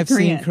 They should be Korean. I've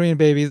seen Korean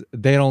babies.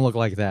 They don't look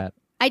like that.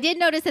 I did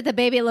notice that the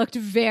baby looked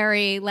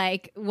very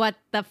like, what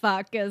the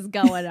fuck is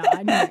going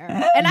on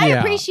here? And I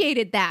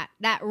appreciated that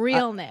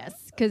realness,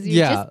 because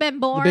you've just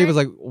been born. The baby was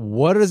like,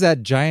 what is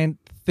that giant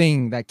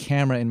thing, that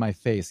camera in my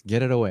face?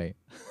 Get it away.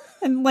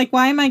 And like,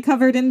 why am I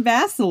covered in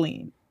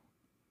Vaseline?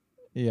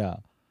 Yeah.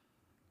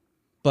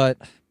 But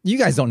you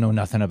guys don't know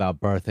nothing about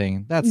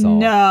birthing. That's all.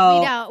 No.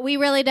 We don't. We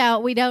really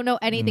don't. We don't know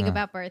anything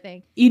about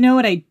birthing. You know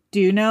what I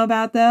do know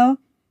about, though?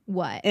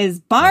 What? Is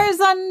bars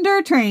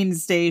under train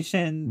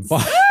stations.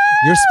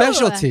 Your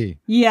specialty.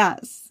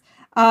 Yes.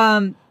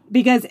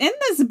 Because in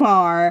this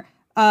bar,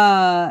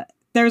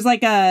 there's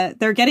like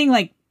they're getting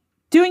like,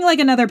 doing like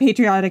another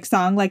patriotic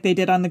song like they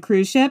did on the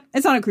cruise ship.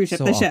 It's not a cruise ship,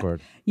 So the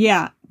awkward. ship.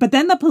 Yeah. But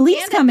then the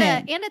police come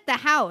in. And at the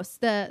house,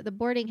 the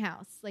boarding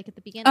house, like at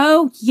the beginning.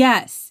 Oh,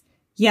 yes.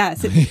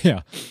 Yes.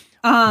 Yeah.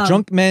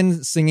 Drunk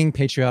men singing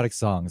patriotic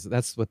songs.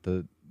 That's what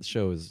the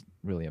show is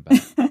really about.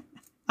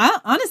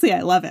 Honestly,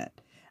 I love it.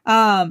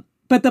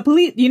 But the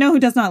police, who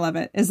does not love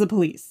it is the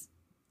police,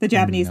 the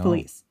Japanese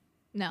police.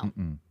 No.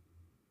 Mm-mm.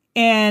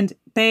 And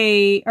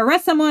they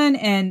arrest someone,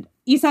 and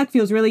Isak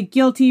feels really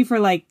guilty for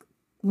like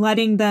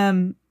letting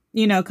them,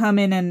 come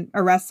in and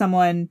arrest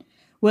someone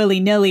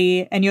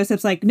willy-nilly. And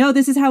Yosef's like, no,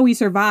 this is how we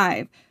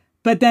survive.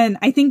 But then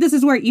I think this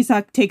is where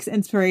Isak takes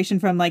inspiration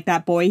from like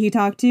that boy he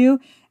talked to.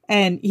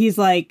 And he's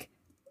like,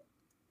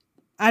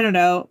 I don't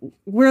know.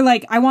 We're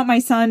like, I want my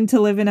son to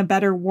live in a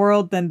better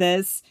world than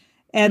this.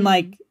 And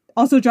like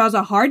also draws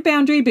a hard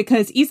boundary,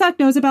 because Isak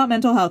knows about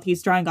mental health.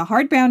 He's drawing a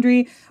hard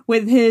boundary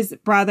with his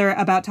brother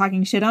about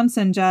talking shit on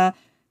Sunja.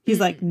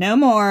 He's like, no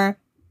more.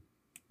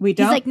 We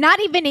don't. He's like, not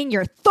even in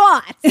your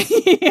thoughts.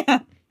 Yeah.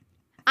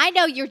 I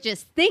know you're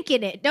just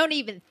thinking it. Don't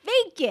even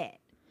think it.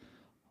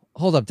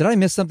 Hold up. Did I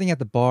miss something at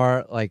the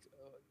bar? Like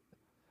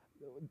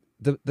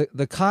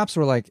the cops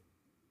were like,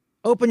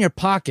 open your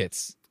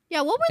pockets.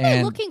 Yeah, what were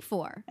they looking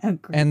for? Great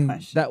and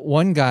question. that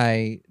one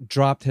guy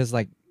dropped his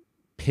like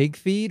pig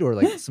feed or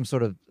like some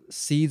sort of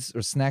seeds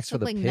or snacks for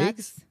the like pigs.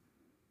 nuts?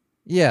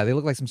 Yeah, they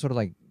look like some sort of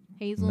like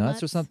Hazelnuts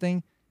nuts or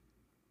something.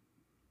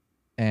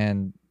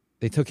 And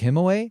they took him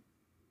away.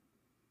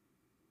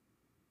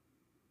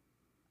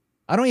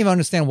 I don't even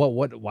understand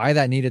why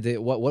that needed to,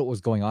 what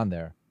was going on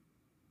there.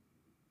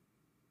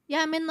 Yeah,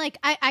 I mean, like,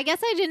 I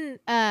guess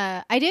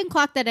I didn't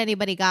clock that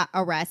anybody got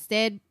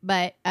arrested,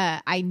 but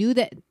I knew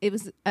that it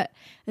was a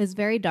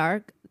very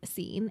dark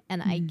scene,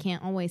 and I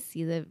can't always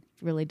see the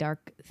really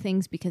dark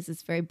things because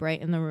it's very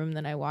bright in the room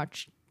that I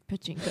watch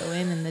pachinko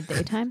in the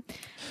daytime.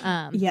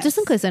 Yes. Just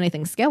in case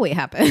anything scary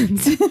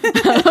happens.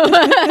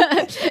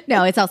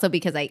 No, it's also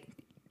because I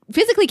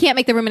physically can't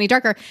make the room any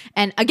darker.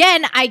 And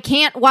again, I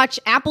can't watch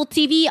Apple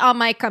TV on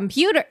my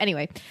computer.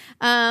 Anyway,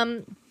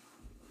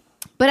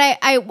 but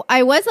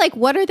I was like,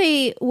 what are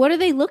they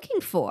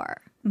looking for?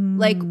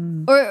 Like,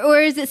 or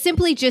is it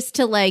simply just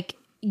to like,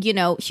 you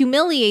know,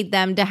 humiliate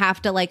them to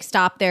have to like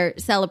stop their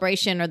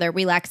celebration or their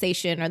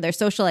relaxation or their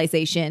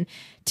socialization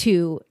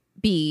to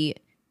be,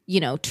 you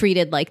know,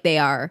 treated like they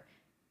are,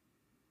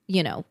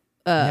 you know,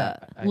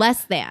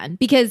 less than?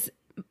 Because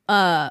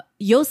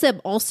Yosef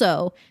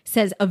also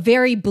says a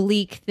very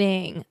bleak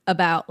thing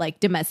about like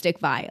domestic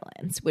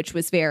violence, which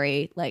was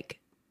very like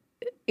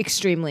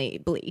extremely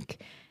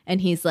bleak.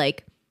 And he's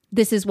like,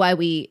 this is why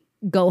we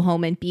go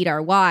home and beat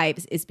our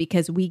wives, is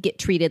because we get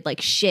treated like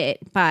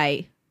shit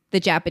by the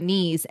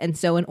Japanese. And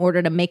so in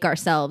order to make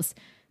ourselves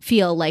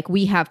feel like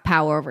we have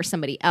power over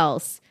somebody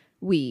else,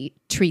 we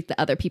treat the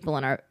other people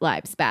in our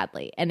lives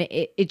badly. And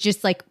it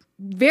just like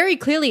very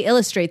clearly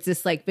illustrates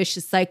this like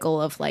vicious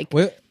cycle of like,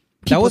 well,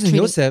 that wasn't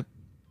Yosef.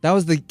 That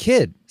was the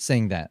kid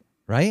saying that,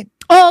 right?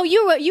 Oh,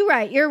 you're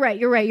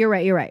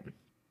right.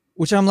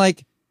 Which I'm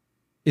like,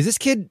 does this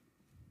kid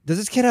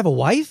have a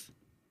wife?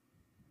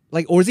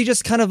 Like, or is he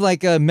just kind of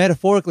like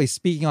metaphorically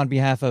speaking on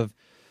behalf of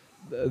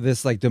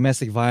this like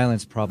domestic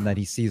violence problem that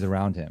he sees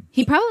around him?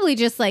 He probably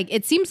just like,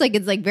 it seems like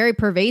it's like very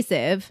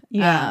pervasive.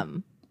 Yeah.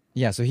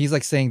 Yeah, so he's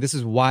like saying this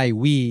is why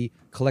we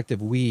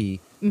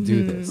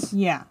do this.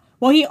 Yeah.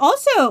 Well, he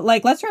also,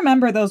 like, let's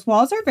remember those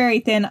walls are very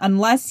thin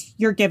unless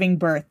you're giving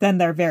birth, then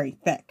they're very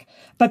thick.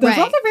 But those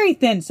walls are very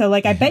thin, so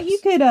like I bet you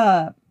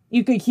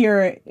could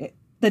hear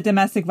the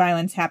domestic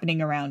violence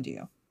happening around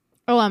you.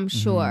 Oh, I'm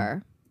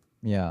sure.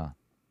 Yeah.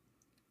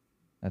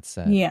 That's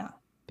sad. Yeah.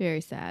 Very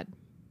sad.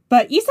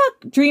 But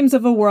Isak dreams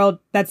of a world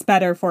that's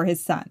better for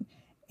his son.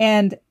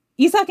 And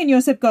Isak and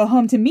Yosef go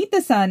home to meet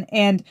the son,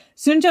 and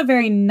Sunja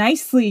very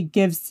nicely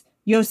gives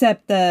Yosef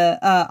the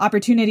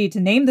opportunity to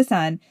name the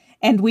son.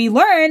 And we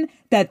learn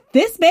that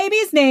this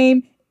baby's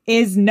name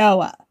is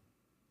Noah.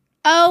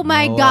 Oh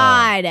my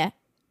God.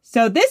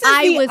 So this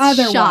is the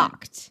other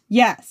shocked. one.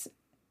 Yes.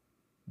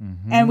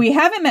 Mm-hmm. And we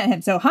haven't met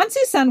him. So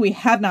Hansu's son we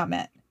have not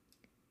met.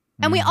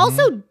 And we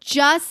also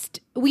just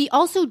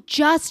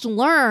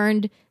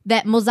learned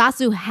that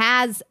Mozasu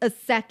has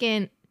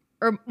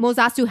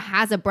Mozasu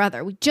has a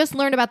brother. We just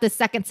learned about the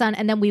second son,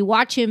 and then we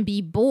watch him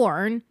be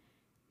born,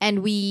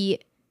 and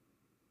it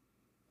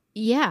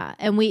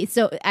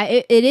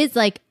is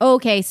like,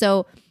 okay,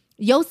 so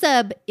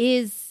Yosef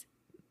is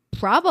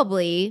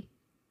probably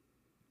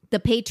the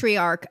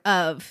patriarch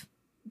of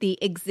the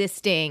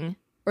existing,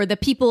 or the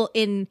people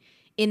in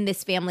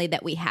this family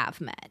that we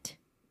have met.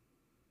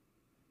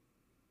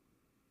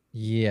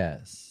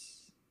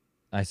 Yes,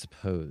 I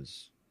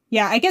suppose.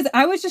 Yeah, I guess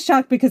I was just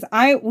shocked because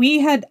I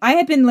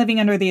had been living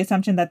under the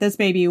assumption that this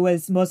baby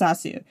was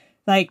Mozasu.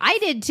 Like, I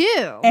did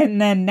too.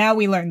 And then now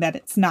we learned that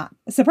it's not.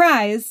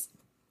 Surprise.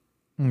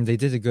 They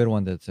did a good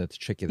one to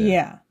trick you there.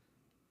 Yeah.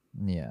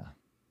 Yeah.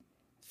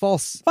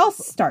 False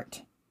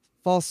start.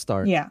 False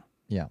start. Yeah.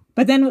 Yeah.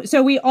 But then,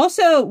 so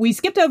we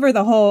skipped over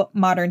the whole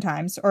modern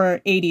times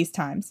or 80s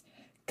times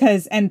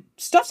and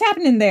stuff's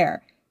happening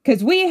there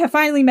because we have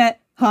finally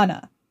met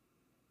Hana.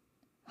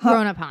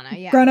 Grown-up Hana,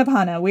 yeah. Grown-up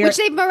Hana. Which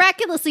they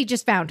miraculously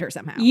just found her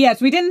somehow. Yes,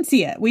 we didn't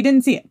see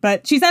it.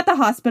 But she's at the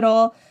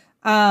hospital.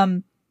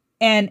 And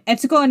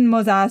Etsuko and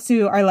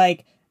Mozasu are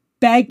like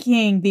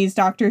begging these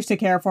doctors to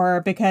care for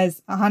her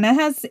because Hana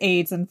has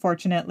AIDS,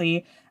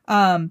 unfortunately.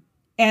 And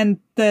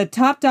the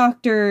top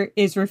doctor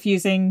is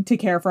refusing to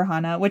care for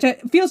Hana, which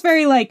feels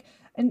very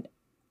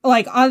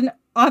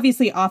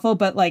obviously awful,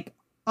 but like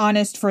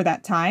honest for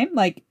that time.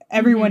 Like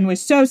everyone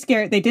was so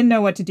scared. They didn't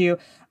know what to do.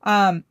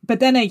 But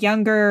then a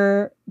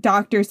younger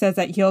doctor says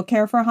that he'll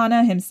care for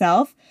Hana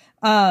himself.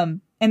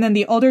 And then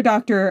the older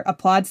doctor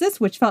applauds this,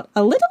 which felt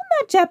a little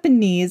not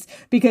Japanese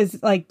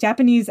because like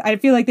Japanese, I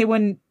feel like they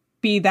wouldn't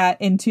be that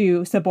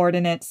into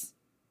subordinates,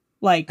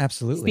 like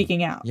absolutely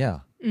speaking out. Yeah.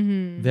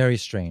 Mm-hmm. Very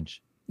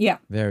strange. Yeah.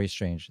 Very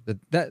strange.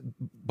 That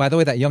by the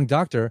way, that young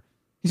doctor,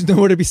 he's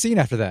nowhere to be seen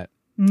after that.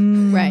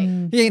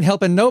 Right. He ain't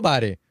helping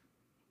nobody.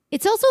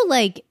 It's also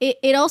like,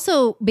 it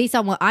also, based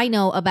on what I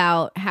know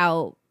about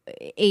how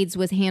AIDS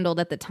was handled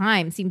at the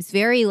time, seems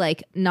very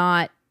like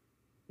not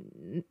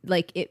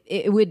like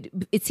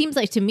it seems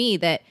like to me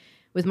that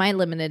with my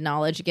limited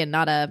knowledge, again,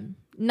 not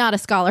a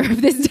scholar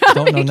of this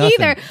topic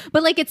either,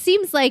 but like it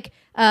seems like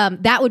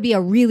that would be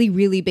a really,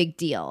 really big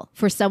deal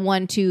for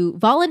someone to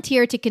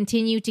volunteer to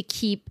continue to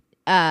keep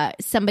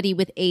somebody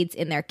with AIDS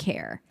in their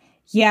care.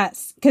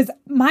 Yes, because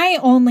my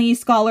only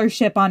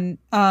scholarship on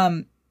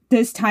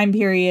this time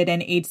period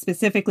and AIDS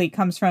specifically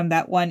comes from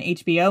that one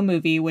HBO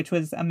movie, which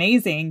was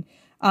amazing.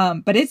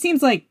 But it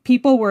seems like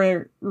people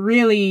were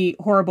really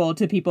horrible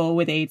to people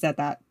with AIDS at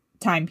that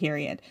time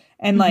period.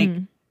 And like,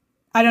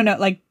 I don't know,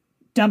 like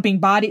dumping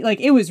body,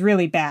 like it was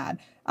really bad.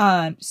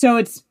 So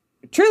it's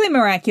truly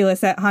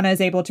miraculous that Hana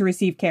is able to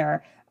receive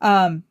care,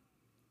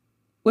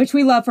 which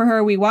we love for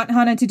her. We want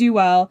Hana to do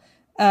well.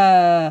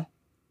 And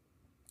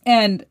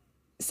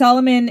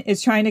Solomon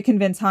is trying to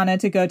convince Hana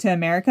to go to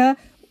America,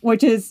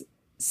 which is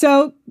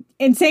so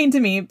insane to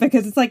me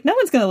because it's like, no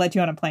one's going to let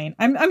you on a plane.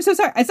 I'm so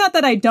sorry. It's not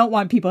that I don't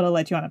want people to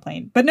let you on a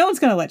plane, but no one's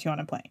going to let you on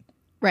a plane.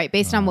 Right.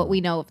 Based on what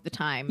we know of the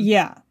time.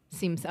 Yeah.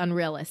 Seems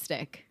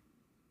unrealistic.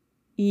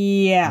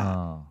 Yeah.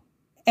 Oh.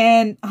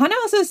 And Hana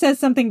also says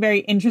something very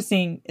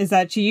interesting is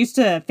that she used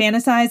to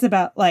fantasize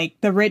about like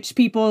the rich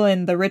people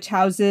in the rich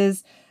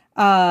houses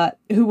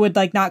who would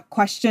like not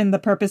question the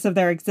purpose of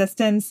their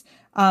existence.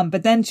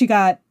 But then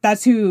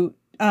that's who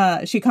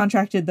she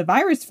contracted the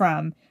virus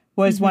from,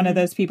 was one of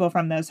those people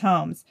from those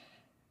homes.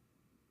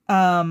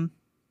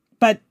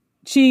 But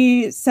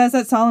she says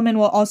that Solomon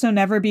will also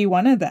never be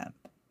one of them.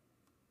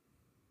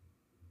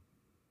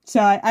 So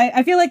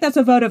I feel like that's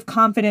a vote of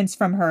confidence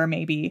from her,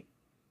 maybe,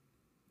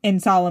 in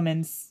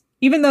Solomon's,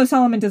 even though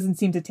Solomon doesn't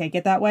seem to take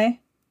it that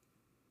way.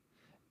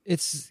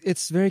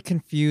 It's very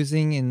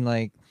confusing in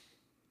like,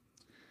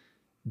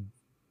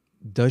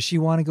 does she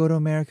want to go to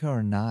America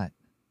or not?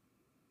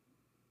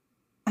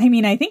 I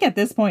mean, I think at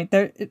this point,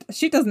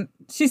 she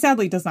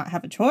sadly does not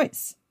have a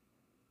choice.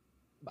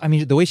 I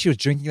mean, the way she was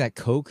drinking that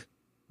Coke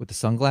with the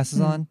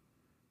sunglasses on,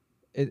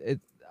 it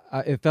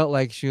felt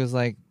like she was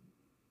like,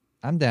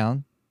 I'm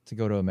down to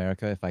go to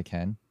America if I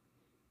can.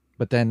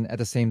 But then at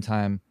the same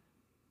time,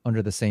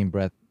 under the same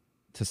breath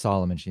to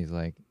Solomon, she's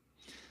like,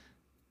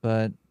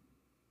 but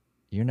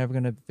you're never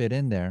going to fit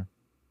in there.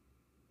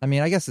 I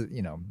mean, I guess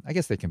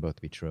they can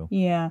both be true.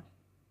 Yeah.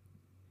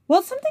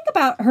 Well, something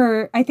about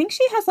her, I think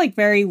she has like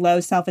very low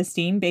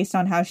self-esteem based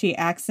on how she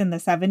acts in the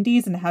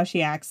 70s and how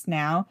she acts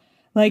now.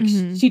 Like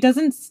she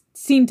doesn't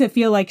seem to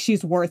feel like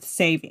she's worth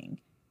saving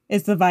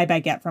is the vibe I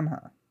get from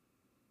her.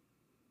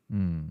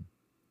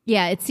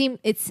 Yeah,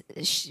 it's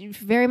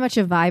very much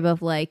a vibe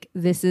of like,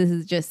 this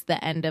is just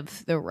the end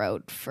of the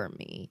road for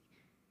me,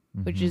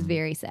 which is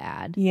very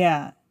sad.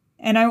 Yeah.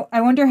 And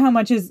I wonder how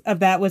much of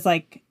that was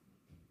like,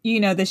 you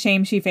know, the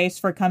shame she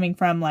faced for coming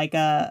from like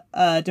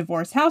a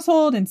divorced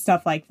household and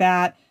stuff like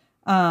that.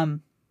 Yeah,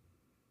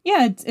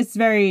 it's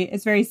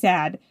very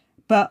sad.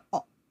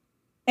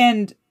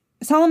 And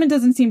Solomon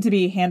doesn't seem to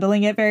be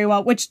handling it very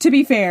well, which, to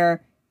be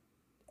fair,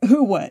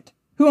 who would?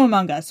 Who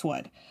among us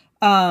would?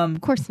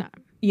 Of course not.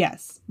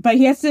 Yes. But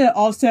he has to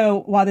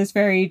also, while this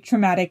very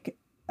traumatic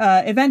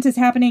event is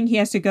happening, he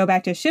has to go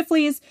back to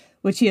Shifley's,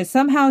 which he is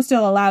somehow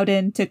still allowed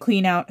in to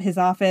clean out his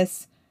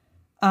office.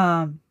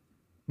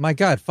 My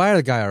God, fire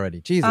the guy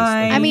already. Jesus.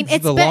 I mean,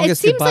 it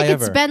seems like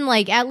it's been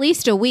like at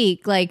least a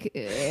week. Like,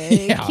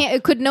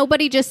 could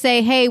nobody just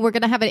say, hey, we're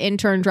going to have an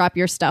intern drop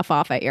your stuff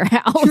off at your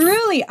house?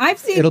 Truly, I've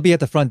seen... It'll be at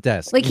the front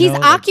desk. Like, he's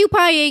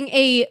occupying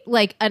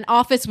an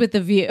office with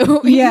a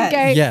view. Yes.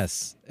 Okay?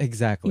 Yes,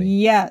 exactly.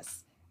 Yes.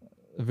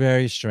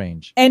 Very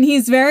strange. And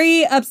he's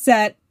very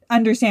upset,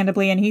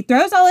 understandably, and he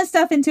throws all his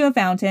stuff into a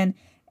fountain.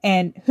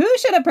 And who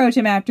should approach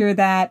him after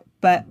that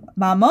but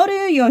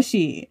Mamoru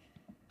Yoshi?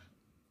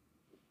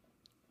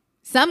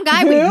 Some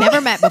guy we've never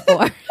met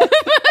before.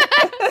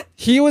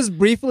 He was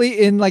briefly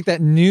in like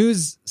that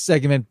news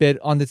segment bit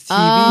on the TV.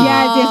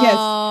 Yes.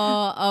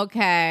 Oh,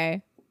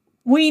 okay.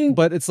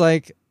 But it's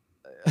like,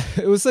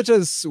 it was such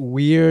a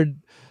weird,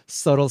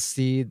 subtle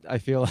seed, I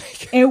feel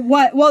like.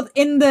 Well,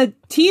 in the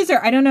teaser,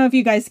 I don't know if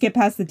you guys skip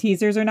past the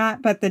teasers or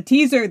not, but the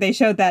teaser, they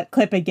showed that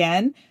clip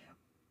again.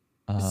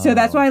 Oh. So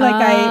that's why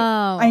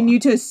I knew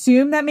to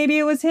assume that maybe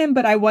it was him,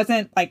 but I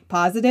wasn't like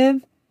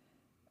positive.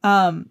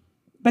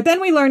 But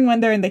then we learn when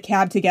they're in the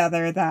cab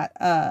together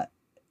that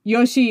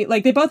Yoshi,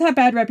 like they both have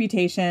bad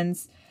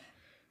reputations.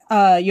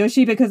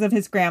 Yoshi because of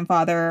his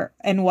grandfather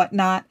and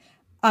whatnot.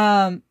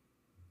 But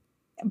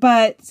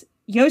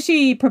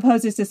Yoshi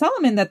proposes to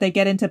Solomon that they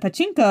get into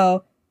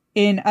pachinko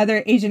in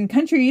other Asian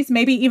countries,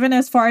 maybe even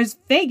as far as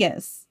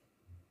Vegas.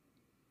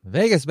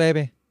 Vegas,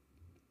 baby.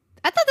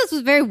 I thought this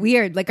was very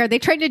weird. Like, are they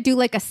trying to do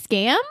like a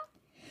scam?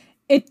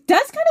 It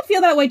does kind of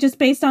feel that way just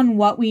based on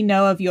what we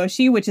know of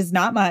Yoshi, which is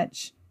not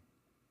much.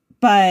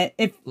 But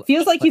it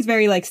feels like he's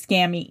very like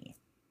scammy.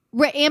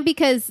 Right, and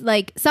because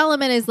like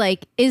Solomon is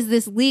like, is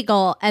this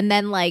legal? And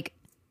then like,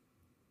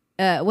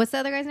 what's the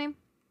other guy's name?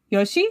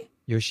 Yoshi.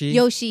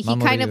 He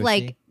kind of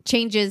like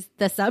changes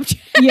the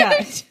subject. Yeah.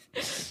 And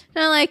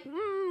I'm like,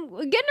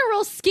 getting a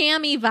real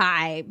scammy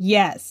vibe.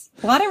 Yes,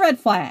 a lot of red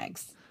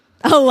flags.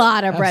 A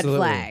lot of red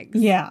flags.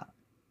 Yeah.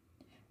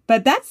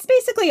 But that's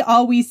basically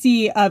all we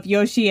see of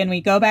Yoshi, and we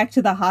go back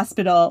to the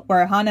hospital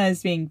where Hana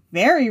is being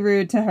very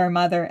rude to her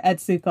mother,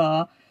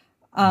 Etsuko.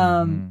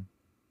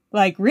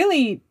 Like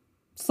really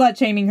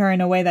slut-shaming her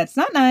in a way that's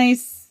not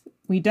nice.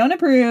 We don't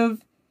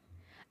approve.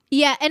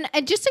 Yeah, and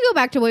just to go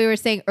back to what we were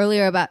saying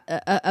earlier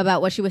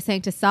about what she was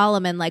saying to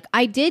Solomon, like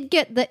I did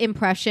get the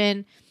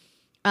impression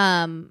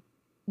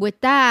with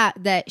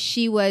that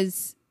she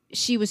was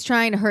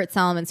trying to hurt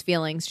Solomon's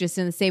feelings just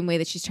in the same way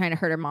that she's trying to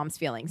hurt her mom's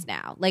feelings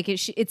now. Like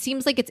it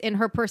seems like it's in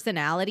her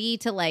personality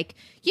to like,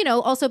 you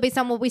know, also based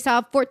on what we saw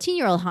of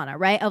 14-year-old Hana,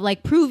 right? Of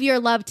like, prove your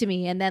love to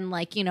me. And then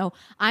like, you know,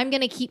 I'm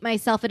going to keep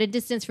myself at a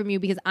distance from you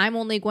because I'm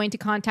only going to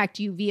contact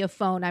you via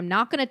phone. I'm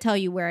not going to tell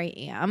you where I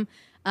am.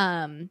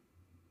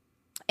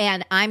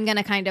 And I'm going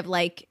to kind of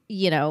like,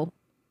 you know,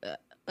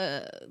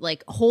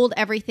 like hold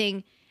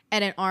everything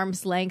at an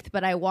arm's length,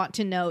 but I want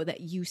to know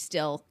that you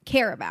still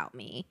care about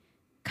me,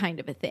 kind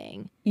of a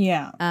thing.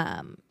 Yeah.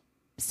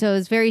 So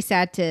it's very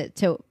sad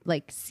to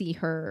like see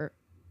her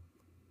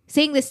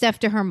saying this stuff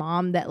to her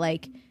mom that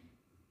like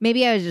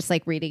maybe I was just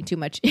like reading too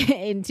much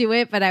into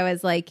it, but I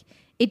was like,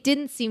 it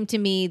didn't seem to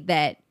me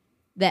that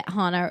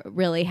Hana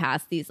really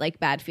has these like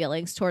bad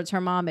feelings towards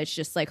her mom. It's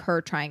just like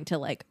her trying to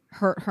like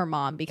hurt her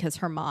mom because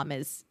her mom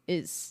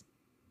is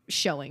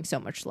showing so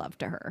much love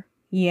to her.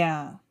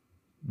 Yeah.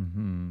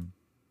 Mm-hmm.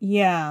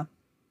 Yeah.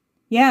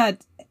 Yeah.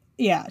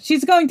 Yeah.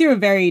 She's going through a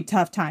very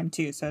tough time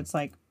too. So it's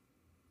like,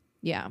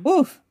 yeah.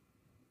 Oof.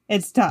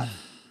 It's tough.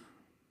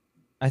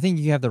 I think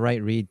you have the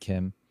right read,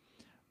 Kim.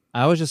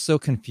 I was just so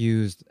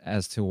confused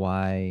as to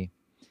why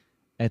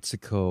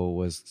Etsuko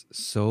was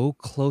so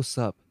close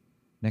up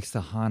next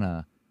to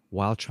Hana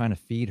while trying to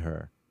feed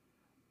her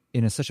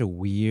in such a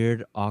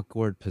weird,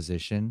 awkward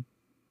position.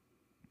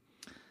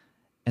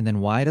 And then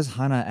why does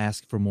Hana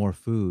ask for more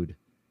food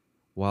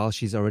while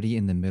she's already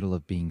in the middle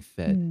of being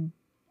fed?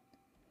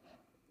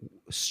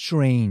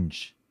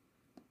 Strange.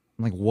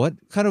 I'm like, what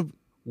kind of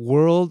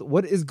world?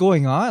 What is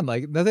going on?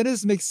 Like, none of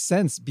this makes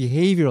sense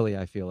behaviorally,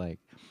 I feel like.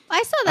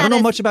 I saw that. I don't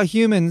know much about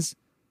humans,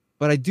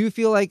 but I do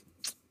feel like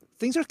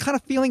things are kind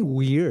of feeling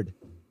weird.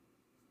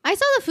 I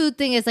saw the food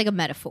thing as like a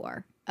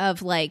metaphor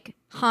of like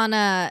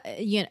Hana,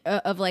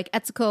 of like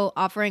Etsuko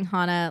offering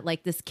Hana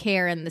like this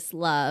care and this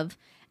love,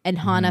 and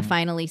Hana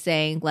finally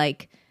saying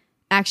like,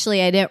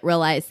 actually, I didn't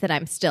realize that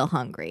I'm still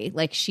hungry.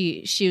 Like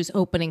she was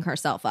opening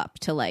herself up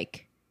to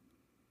like,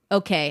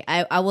 okay,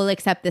 I will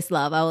accept this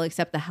love. I will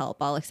accept the help.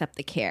 I'll accept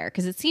the care.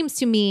 Because it seems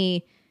to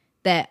me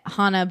that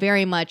Hana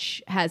very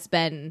much has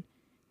been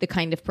the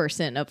kind of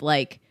person of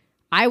like,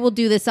 I will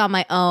do this on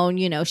my own.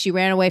 You know, she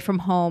ran away from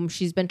home.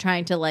 She's been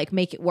trying to like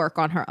make it work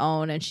on her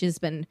own. And she's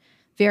been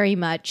very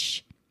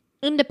much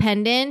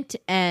independent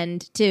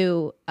and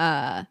to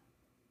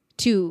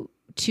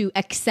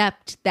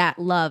accept that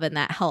love and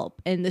that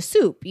help. And the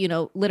soup, you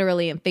know,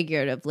 literally and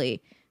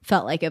figuratively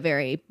felt like a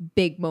very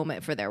big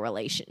moment for their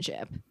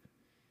relationship.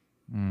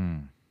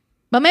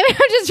 But maybe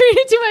I'm just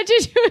reading too much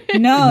into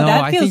it. No,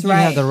 that I feels think you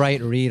right. have the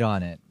right read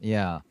on it.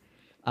 Yeah.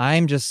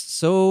 I'm just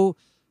so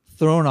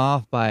thrown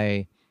off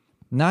by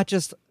not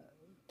just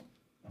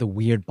the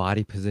weird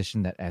body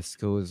position that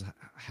Etsuko is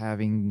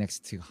having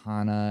next to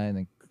Hana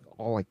and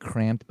all like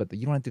cramped, but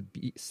you don't have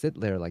to sit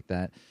there like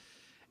that.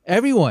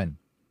 Everyone,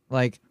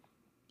 like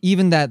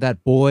even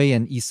that boy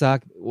and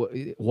Isak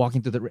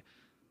walking through the...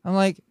 I'm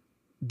like,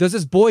 does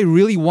this boy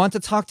really want to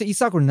talk to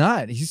Isak or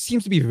not? He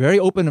seems to be very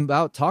open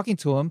about talking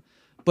to him,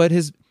 but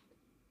his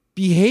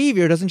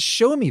behavior doesn't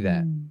show me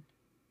that.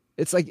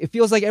 It's like, it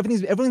feels like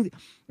everything,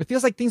 it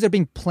feels like things are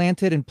being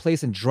planted in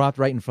place and dropped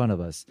right in front of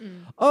us.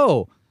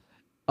 Oh,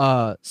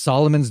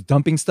 Solomon's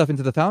dumping stuff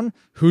into the fountain.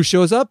 Who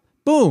shows up?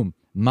 Boom.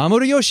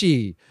 Mamoru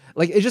Yoshi.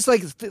 Like, it's just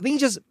like,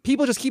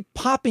 people just keep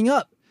popping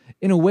up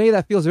in a way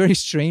that feels very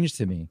strange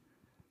to me.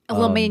 A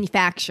little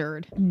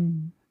manufactured.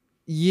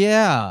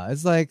 Yeah.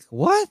 It's like,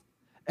 what?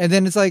 And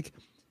then it's like,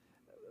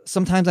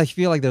 sometimes I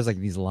feel like there's like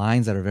these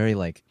lines that are very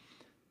like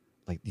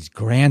these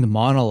grand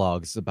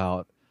monologues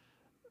about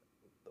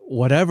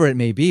whatever it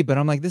may be, but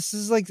I'm like, this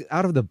is like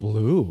out of the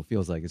blue.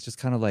 Feels like it's just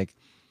kind of like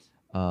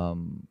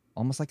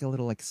almost like a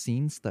little like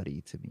scene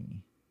study to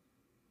me,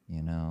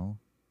 you know.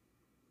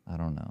 I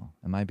don't know.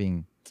 Am I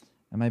being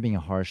a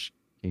harsh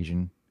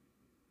Asian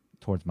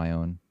towards my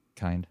own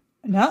kind?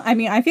 No, I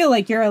mean, I feel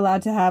like you're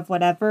allowed to have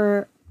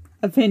whatever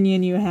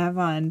opinion you have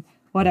on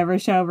whatever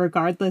show,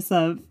 regardless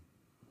of,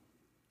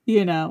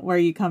 you know, where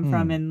you come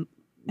from and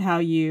how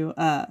you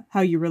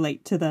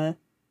relate to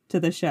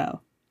the show.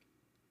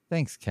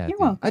 Thanks, Kathy. You're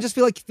welcome. I just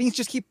feel like things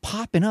just keep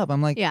popping up.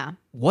 I'm like, Yeah.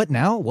 What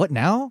now? What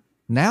now?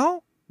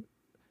 Now?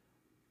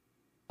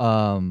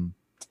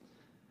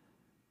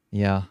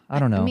 Yeah, I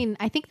don't know. I mean,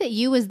 I think that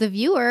you as the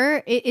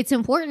viewer, it's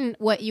important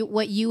what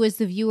you as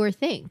the viewer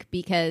think,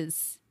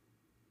 because,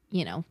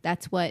 you know,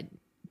 that's what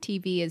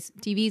TV is.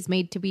 TV is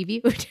made to be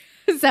viewed.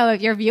 So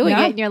if you're viewing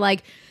it and you're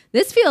like,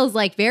 this feels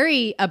like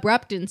very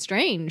abrupt and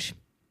strange,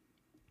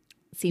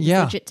 seems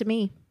legit to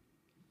me.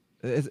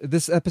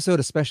 This episode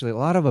especially, a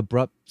lot of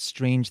abrupt,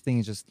 strange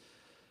things. Just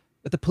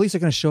that the police are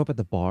going to show up at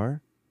the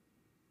bar.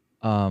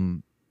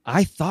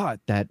 I thought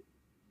that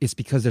it's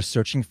because they're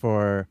searching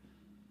for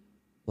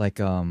like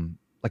an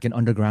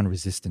underground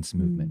resistance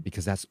movement,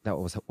 because that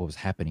was what was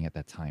happening at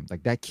that time.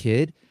 Like that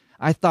kid,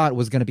 I thought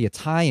was going to be a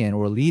tie-in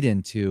or a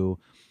lead-in to,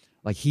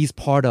 like, he's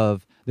part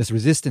of this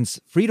resistance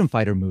freedom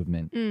fighter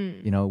movement,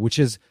 you know, which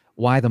is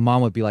why the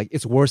mom would be like,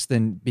 it's worse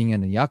than being in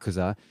the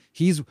Yakuza.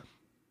 He's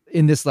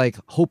in this like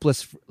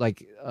hopeless,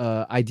 like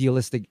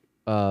idealistic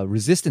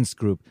resistance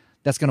group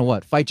that's going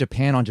to fight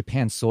Japan on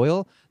Japan's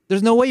soil.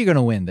 There's no way you're going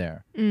to win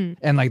there.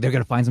 And like, they're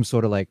going to find some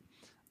sort of like,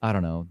 I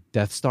don't know,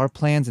 Death Star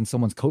plans in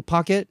someone's coat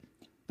pocket.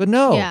 But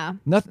no,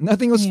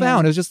 nothing was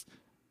found. It was just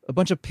a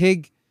bunch of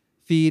pig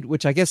feed,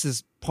 which I guess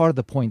is part of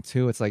the point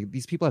too. It's like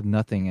these people have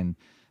nothing and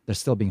they're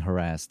still being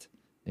harassed.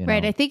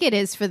 Right. I think it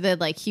is for the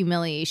like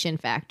humiliation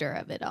factor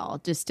of it all.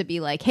 Just to be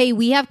like, hey,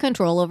 we have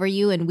control over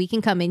you and we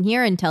can come in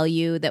here and tell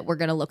you that we're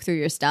going to look through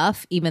your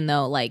stuff, even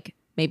though like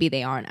maybe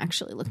they aren't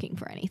actually looking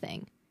for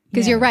anything.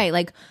 Because you're right.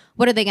 Like,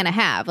 what are they going to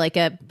have? Like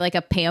a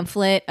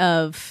pamphlet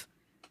of,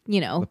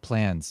 the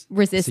plans,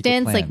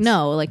 resistance. Like,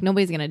 no, like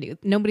nobody's going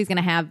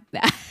to have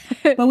that.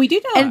 But we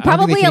do know. And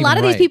probably a lot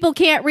of these people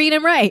can't read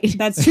and write.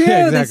 That's true.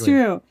 Exactly. That's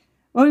true.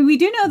 Well, we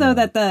do know, though,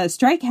 that the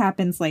strike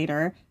happens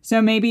later.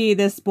 So maybe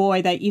this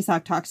boy that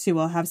Isak talks to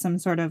will have some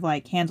sort of,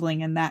 like,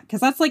 handling in that. Because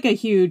that's, like, a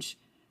huge...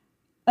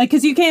 Like,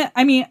 because you can't...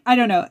 I mean, I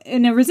don't know.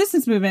 In a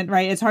resistance movement,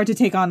 right, it's hard to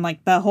take on,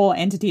 like, the whole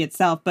entity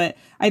itself. But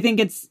I think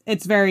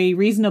it's very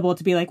reasonable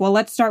to be like, well,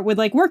 let's start with,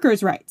 like,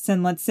 workers' rights.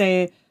 And let's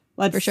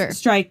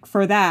strike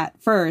for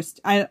that first.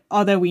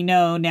 Although we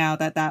know now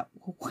that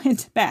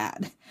went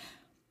bad.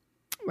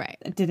 Right.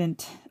 It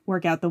didn't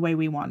work out the way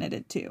we wanted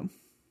it to.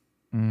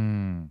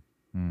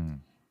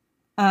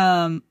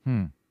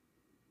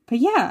 But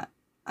yeah,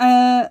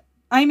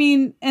 I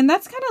mean, and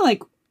that's kind of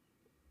like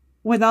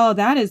with all of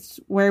that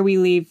is where we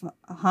leave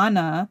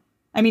Hana.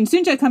 I mean,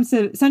 Sunja comes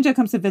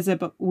to visit,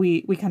 but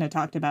we kind of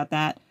talked about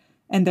that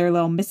and their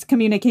little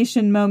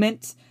miscommunication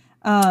moment.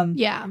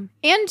 Yeah,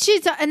 and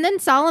then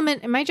Solomon.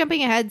 Am I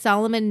jumping ahead?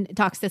 Solomon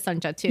talks to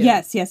Sunja too.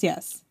 Yes.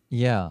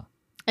 Yeah,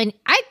 and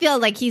I feel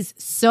like he's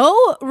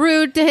so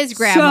rude to his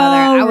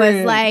grandmother. I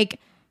was like,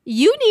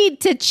 you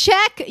need to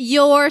check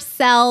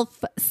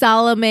yourself,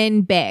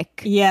 Solomon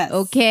Bick. Yes.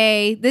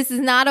 Okay. This is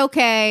not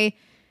okay.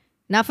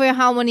 Not for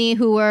how many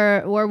who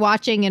were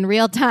watching in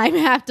real time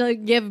have to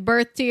give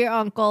birth to your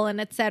uncle and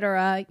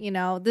etc.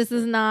 This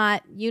is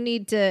not. You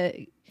need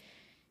to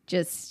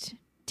just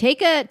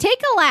take a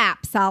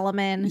lap,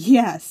 Solomon.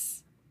 Yes.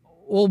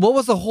 Well, what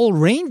was the whole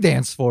rain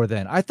dance for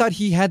then? I thought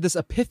he had this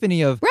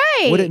epiphany of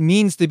what it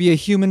means to be a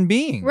human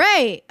being.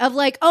 Right. Of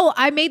like, oh,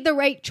 I made the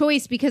right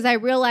choice because I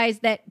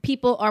realized that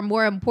people are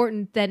more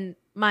important than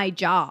my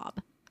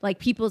job. Like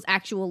people's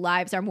actual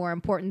lives are more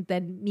important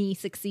than me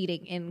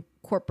succeeding in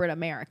corporate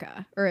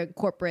America or in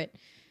corporate,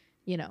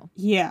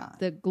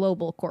 the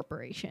global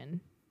corporation.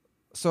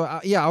 So,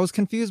 I was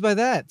confused by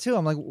that too.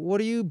 I'm like,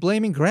 what are you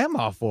blaming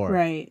grandma for?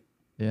 Right.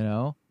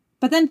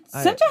 But then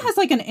Sunja has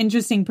like an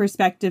interesting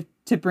perspective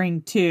to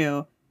bring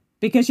too,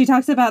 because she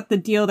talks about the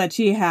deal that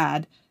she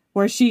had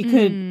where she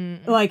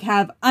could like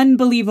have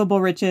unbelievable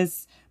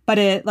riches, but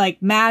it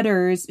like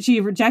matters.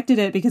 She rejected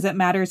it because it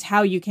matters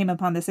how you came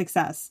upon the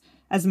success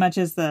as much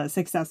as the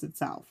success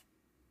itself.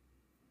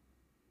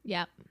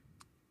 Yep.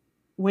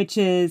 Which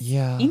is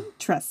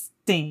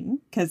interesting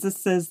because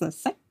this is the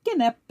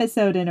second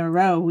episode in a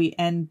row we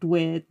end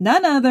with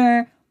none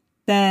other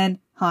than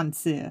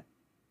Hansu.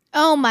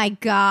 Oh my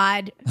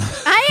God.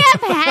 I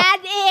have had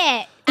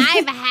it.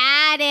 I've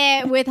had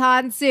it with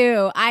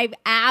Hansu. I've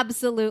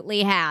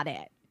absolutely had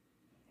it.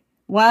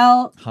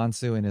 Well,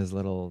 Hansu in his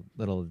little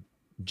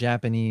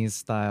Japanese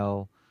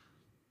style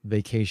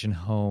vacation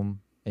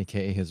home,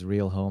 aka his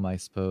real home, I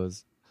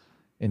suppose,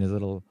 in his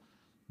little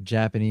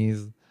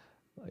Japanese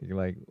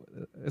like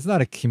it's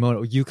not a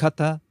kimono,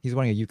 yukata. He's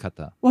wearing a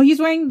yukata. Well, he's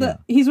wearing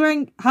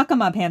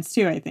hakama pants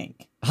too, I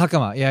think.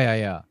 Hakama,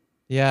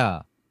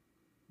 yeah.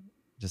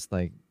 Just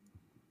like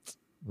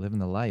living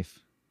the life.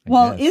 I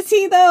guess. Is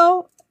he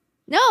though?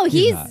 No,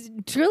 he's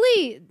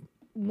truly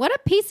what a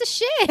piece of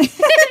shit.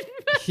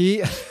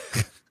 He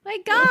my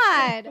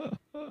God.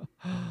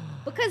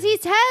 Because he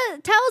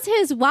tells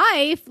his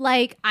wife,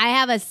 like, I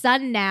have a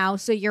son now,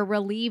 so you're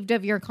relieved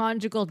of your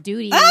conjugal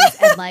duties.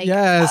 And like,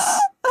 yes.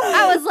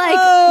 I was like,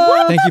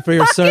 what Thank you for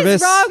your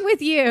service. is wrong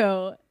with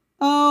you?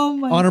 Oh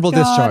my Honorable God.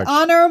 discharge.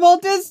 Honorable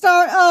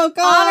discharge. Oh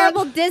God.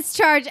 Honorable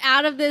discharge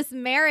out of this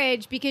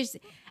marriage because...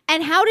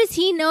 And how does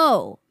he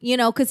know?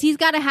 Because he's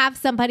got to have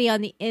somebody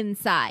on the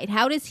inside.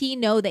 How does he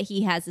know that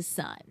he has a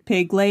son?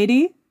 Pig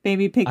lady?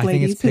 Baby Pig I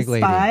Lady's think it's Pig his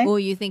Lady. spy? Oh,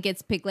 you think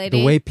it's Pig Lady?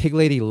 The way Pig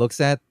Lady looks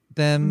at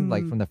them,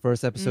 like from the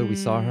first episode we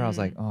saw her, I was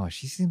like, oh,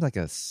 she seems like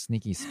a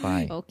sneaky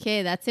spy.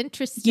 Okay, that's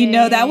interesting.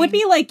 That would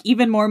be like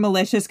even more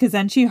malicious because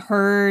then she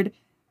heard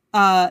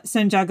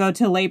Sunja go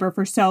to labor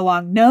for so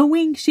long,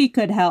 knowing she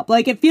could help.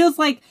 Like it feels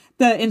like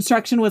the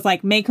instruction was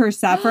like make her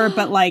suffer,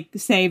 but like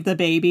save the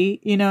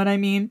baby. You know what I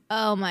mean?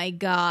 Oh my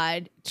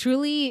God.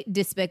 Truly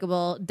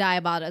despicable,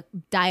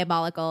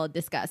 diabolical,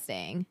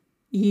 disgusting.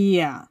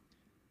 Yeah.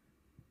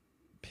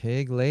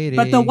 Pig Lady.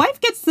 But the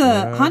wife gets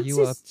the what are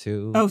you up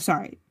to? Oh,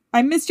 sorry.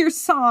 I missed your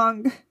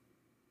song.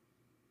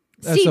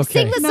 That's okay.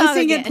 Sing the song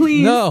sing again. it,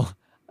 please. No,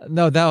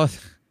 that was.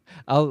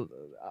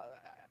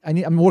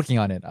 I'm working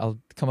on it. I'll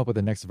come up with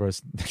the next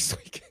verse next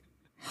week.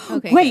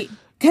 Okay. Wait,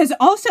 because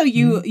also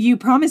you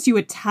promised you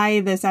would tie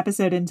this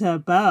episode into a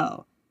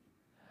bow.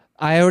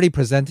 I already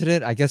presented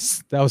it. I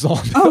guess that was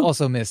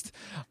also missed.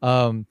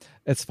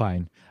 It's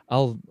fine.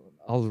 I'll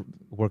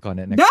work on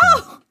it next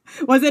time.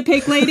 Was it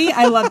Pig Lady?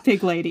 I love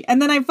Pig Lady.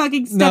 And then I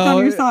fucking stepped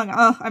on your song.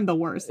 Oh, I'm the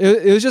worst.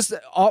 It was just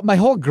my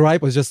whole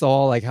gripe was just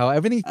all like how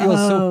everything feels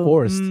so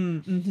forced.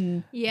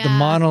 Yeah. The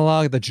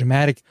monologue, the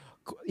dramatic.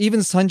 Even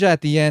Sunja at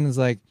the end is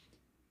like,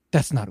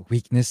 "That's not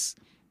weakness.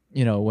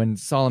 when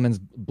Solomon's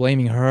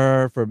blaming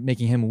her for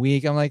making him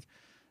weak, I'm like,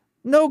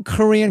 no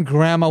Korean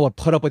grandma would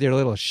put up with your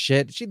little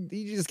shit.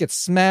 You just get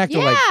smacked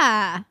or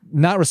like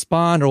not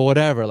respond or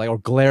whatever, like or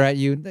glare at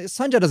you.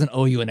 Sunja doesn't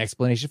owe you an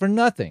explanation for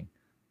nothing.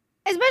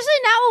 Especially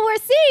now when we're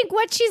seeing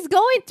what she's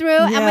going through,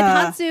 and with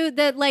Hansu,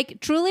 the like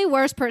truly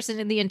worst person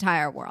in the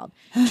entire world,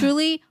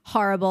 truly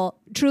horrible,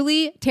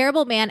 truly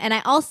terrible man. And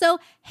I also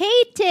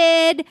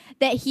hated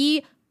that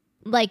he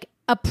like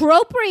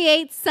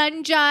appropriates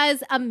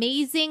Sunja's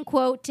amazing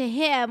quote to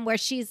him, where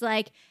she's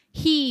like,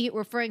 he,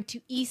 referring to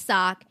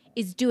Isak,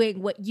 is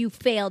doing what you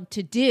failed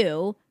to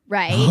do.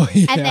 Right. Oh,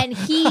 yeah. And then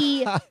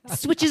he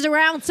switches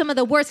around some of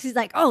the words. He's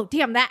like, oh,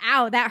 damn,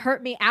 that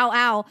hurt me. Ow,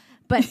 ow.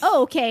 But,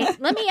 okay,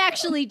 let me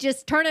actually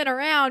just turn it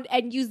around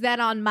and use that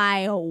on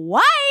my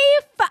wife.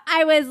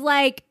 I was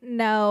like,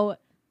 no,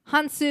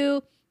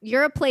 Hansu,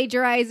 you're a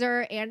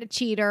plagiarizer and a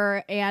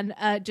cheater and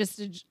just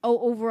an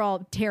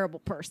overall terrible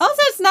person.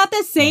 Also, it's not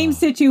the same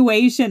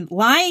situation.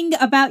 Lying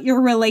about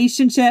your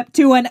relationship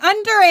to an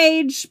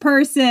underage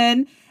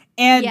person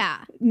and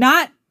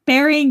not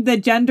bearing the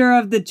gender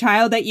of the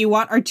child that you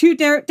want are two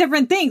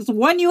different things.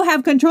 One you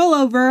have control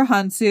over,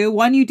 Hansu.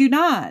 One you do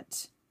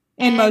not,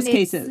 in most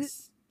cases.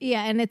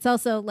 Yeah, and it's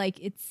also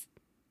like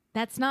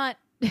that's not.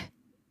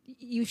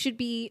 You should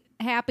be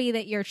happy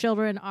that your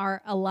children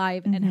are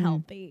alive and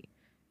healthy.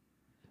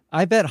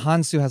 I bet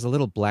Hansu has a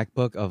little black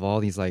book of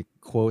all these like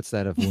quotes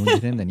that have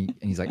wounded him, and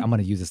he's like, I'm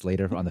going to use this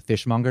later on the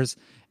fishmongers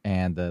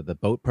and the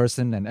boat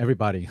person and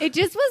everybody. It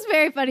just was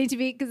very funny to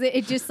me because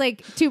it just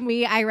like, to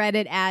me, I read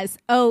it as,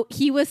 oh,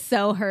 he was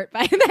so hurt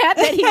by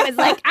that he was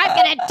like, I'm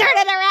going to turn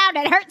it around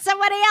and hurt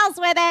somebody else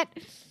with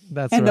it.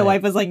 And the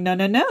wife was like, no,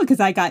 because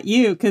I got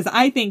you, because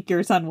I think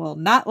your son will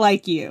not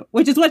like you,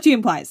 which is what she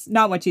implies,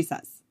 not what she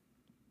says.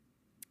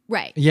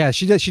 Right. Yeah,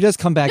 she does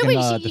come back and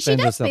defend herself as well. She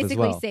does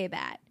basically say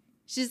that.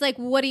 She's like,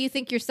 what do you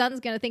think your son's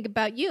going to think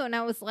about you? And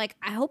I was like,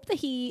 I hope that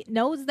he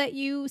knows that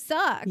you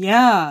suck.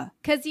 Yeah.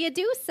 Because you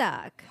do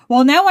suck.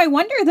 Well, now I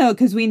wonder, though,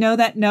 because we know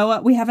that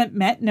we haven't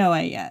met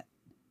Noah yet.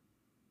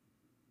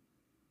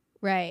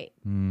 Right.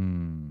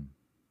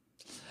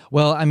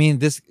 Well, I mean,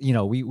 this,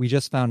 we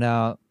just found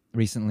out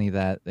recently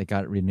that it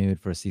got renewed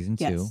for season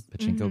 2. Yes.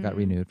 Pachinko got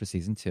renewed for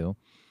season 2.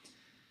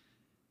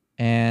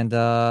 And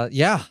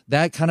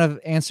that kind of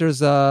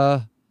answers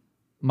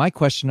my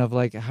question of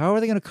like, how are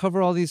they going to cover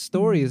all these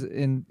stories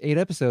in 8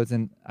 episodes?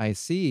 And I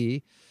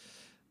see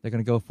they're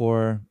going to go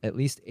for at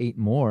least 8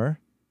 more,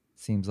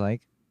 seems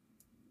like.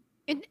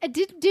 And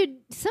did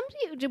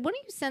one of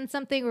you send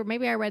something, or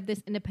maybe I read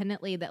this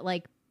independently, that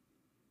like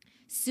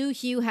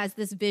Soo-hyo has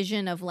this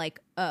vision of like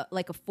a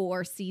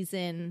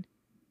 4-season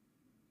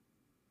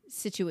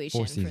situation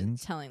 4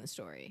 seasons? For telling the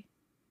story.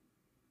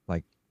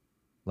 Like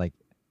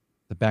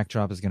the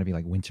backdrop is going to be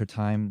like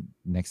wintertime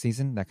next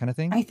season, that kind of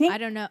thing? I think I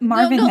don't know.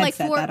 Marvin had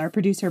said that, our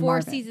producer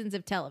Marvin. 4 seasons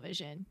of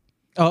television.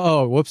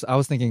 Oh, whoops. I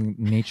was thinking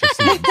nature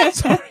season.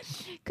 Sorry.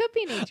 Could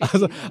be nature I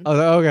was like,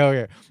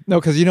 okay. No,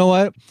 because you know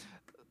what?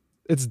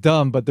 It's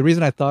dumb, but the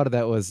reason I thought of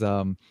that was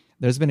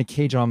there's been a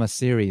K-drama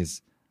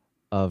series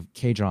of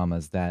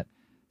K-dramas that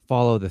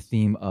follow the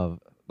theme of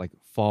like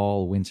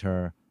fall,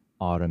 winter,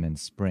 autumn, and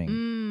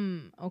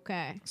spring.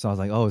 Okay. So I was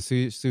like, oh,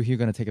 Soo-hyo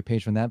going to take a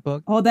page from that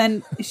book? Well,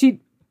 then she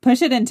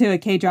push it into a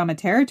K-drama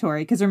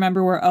territory, because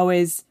remember, we're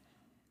always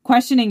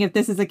questioning if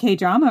this is a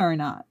K-drama or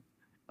not.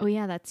 Oh,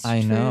 yeah, that's true.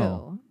 I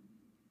know.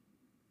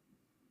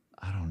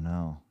 I don't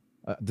know.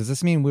 Does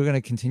this mean we're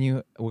going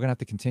to have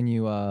to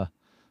continue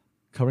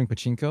covering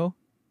Pachinko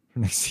for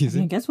next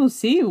season? I guess we'll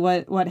see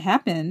what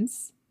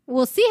happens.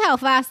 We'll see how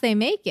fast they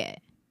make it.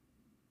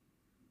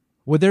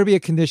 Would there be a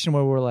condition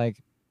where we're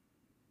like,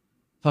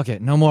 fuck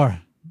it, no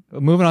more.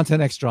 Moving on to the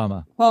next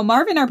drama. Well,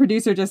 Marvin, our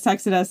producer, just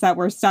texted us that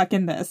we're stuck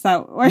in this.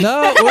 No, we're in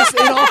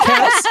all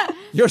caps.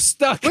 You're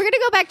stuck. We're going to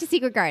go back to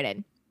Secret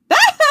Garden.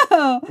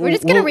 We're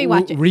just going to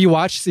rewatch it.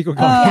 Rewatch Secret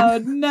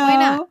Garden. Oh, no. Why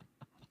not?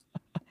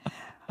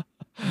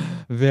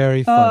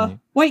 Very funny.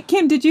 Wait,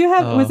 Kim, did you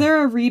have, was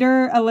there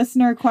a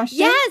listener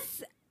question?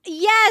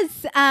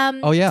 Yes.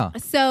 Oh, yeah.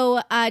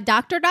 So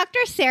Dr.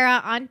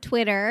 Sarah on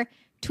Twitter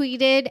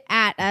tweeted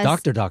at us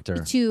Doctor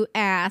to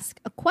ask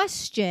a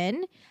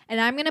question,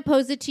 and I'm going to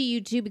pose it to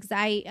YouTube because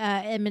I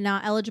am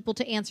not eligible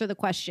to answer the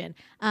question.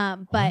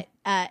 But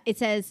it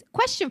says,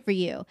 question for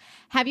you.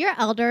 Have your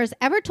elders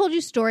ever told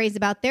you stories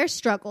about their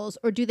struggles,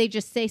 or do they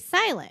just stay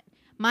silent?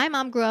 My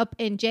mom grew up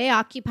in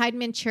J-occupied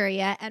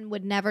Manchuria and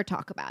would never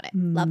talk about it.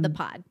 Love the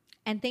pod.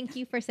 And thank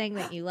you for saying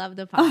that you love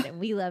the pod, and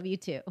we love you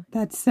too.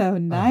 That's so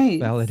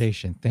nice.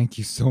 Validation. Thank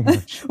you so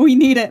much. We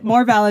need it.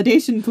 More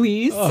validation,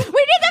 please. We need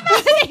the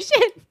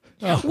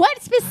validation.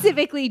 What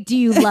specifically do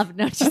you love?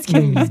 No, just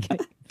kidding.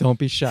 Don't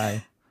be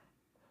shy.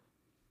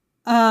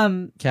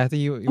 Kathy,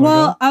 you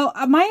well,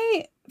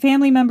 my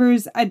family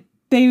members,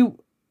 they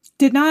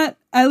did not,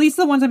 at least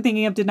the ones I'm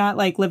thinking of, did not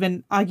like live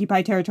in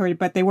occupied territory,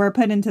 but they were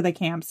put into the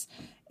camps,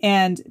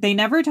 and they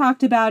never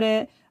talked about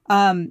it.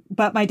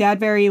 But my dad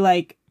very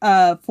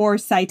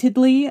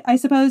foresightedly, I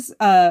suppose,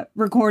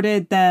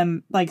 recorded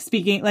them like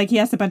speaking, like he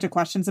asked a bunch of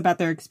questions about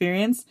their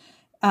experience.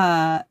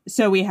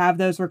 So we have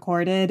those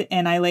recorded.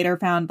 And I later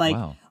found like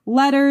Wow.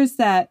 letters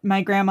that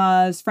my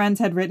grandma's friends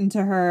had written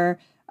to her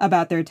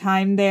about their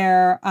time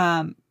there.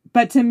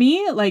 But to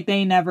me, like,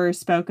 they never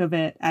spoke of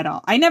it at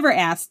all. I never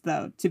asked,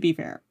 though, to be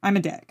fair. I'm a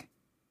dick.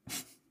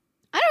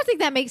 I don't think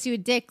that makes you a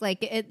dick.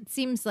 Like, it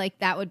seems like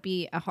that would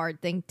be a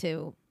hard thing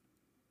to,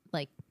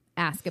 like,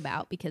 ask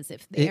about, because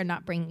if they're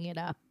not bringing it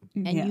up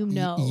and Yeah. you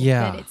know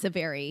Yeah. that it's a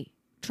very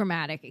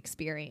traumatic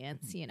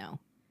experience, you know,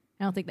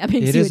 I don't think that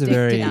makes It you a is a dick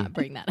very- to not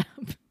bring that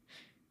up.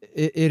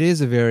 It is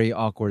a very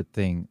awkward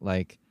thing.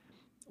 Like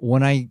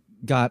when I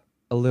got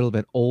a little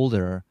bit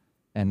older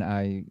and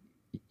I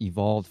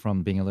evolved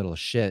from being a little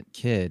shit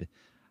kid,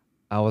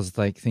 I was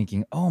like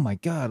thinking, oh my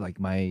God, like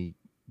my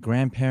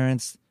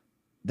grandparents,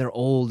 they're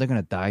old, they're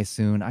going to die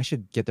soon. I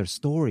should get their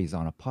stories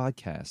on a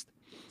podcast.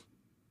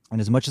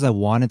 And as much as I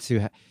wanted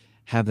to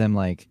have them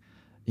like,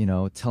 you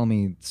know, tell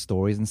me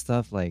stories and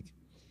stuff, like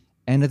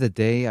end of the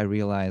day, I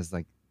realized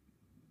like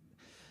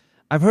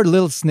I've heard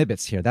little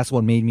snippets here. That's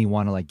what made me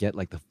want to like get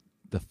like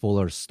the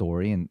fuller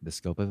story and the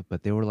scope of it.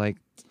 But they were like,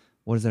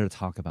 what is there to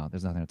talk about?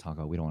 There's nothing to talk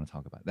about. We don't want to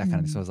talk about it. That kind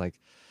of thing. So I was like,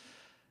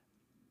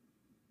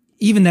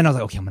 even then I was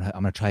like, okay, I'm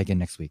gonna try again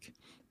next week.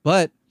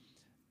 But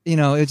you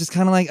know, it was just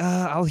kind of like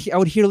I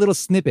would hear little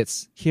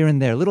snippets here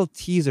and there, little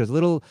teasers,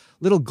 little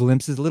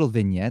glimpses, little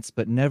vignettes,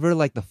 but never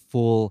like the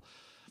full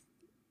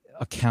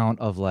account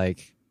of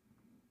like,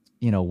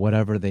 you know,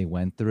 whatever they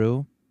went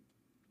through.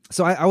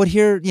 So I would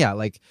hear, yeah,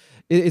 like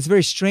it's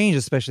very strange,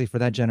 especially for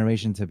that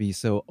generation to be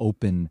so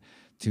open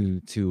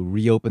to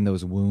reopen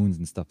those wounds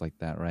and stuff like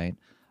that, right?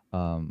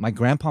 My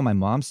grandpa on my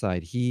mom's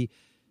side, he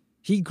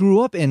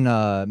grew up in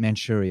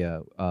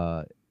Manchuria,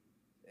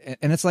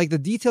 and it's like the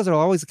details are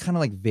always kind of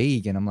like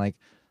vague, and I'm like,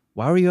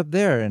 why were you up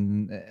there?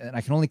 And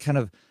I can only kind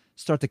of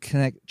start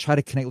to try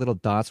to connect little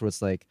dots where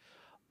it's like,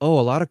 oh,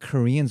 a lot of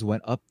Koreans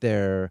went up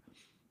there,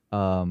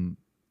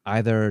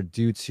 either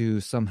due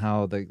to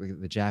somehow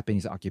the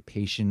Japanese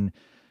occupation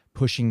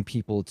pushing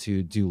people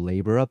to do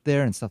labor up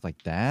there and stuff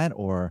like that,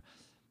 or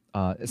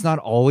it's not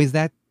always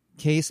that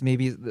case.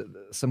 Maybe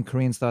some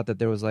Koreans thought that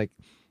there was like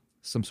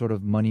some sort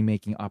of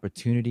money-making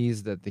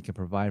opportunities that they could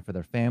provide for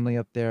their family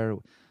up there,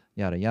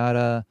 yada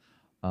yada.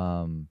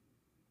 So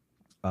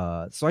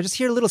I just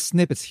hear little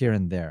snippets here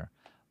and there,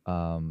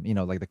 you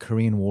know, like the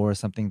Korean War or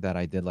something that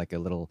I did like a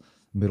little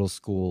middle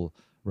school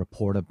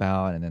report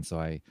about, and then so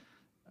I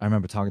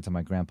remember talking to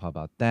my grandpa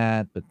about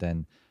that, but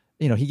then,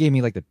 you know, he gave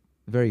me like the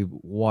very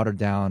watered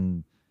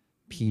down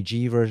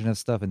PG version of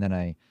stuff, and then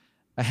I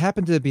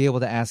happened to be able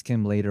to ask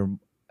him later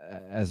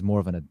as more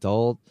of an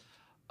adult.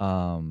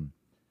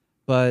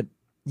 But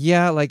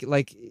yeah, like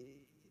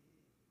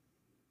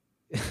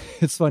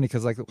it's funny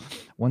because like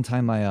one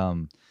time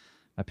my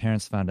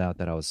parents found out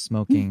that I was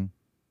smoking,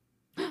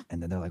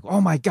 and then they're like,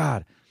 "Oh my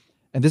God!"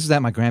 And this is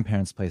at my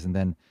grandparents' place, and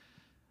then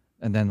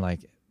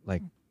like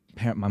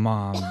my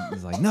mom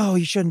was like, "No,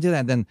 you shouldn't do that."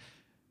 And then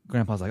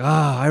Grandpa's like,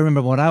 I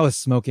remember when I was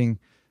smoking.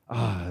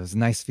 It was a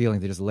nice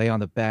feeling to just lay on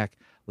your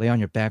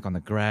back on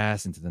the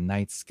grass into the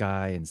night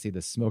sky and see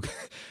the smoke."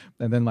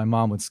 And then my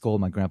mom would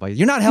scold my grandpa,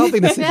 "You're not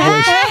helping the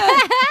situation."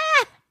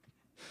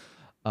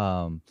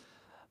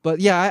 But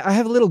yeah, I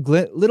have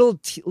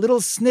little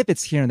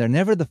snippets here and there,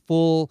 never the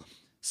full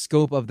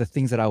scope of the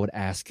things that I would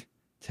ask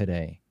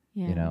today.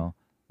 Yeah. You know,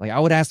 like I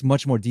would ask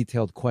much more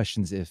detailed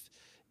questions if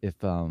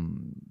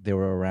they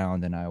were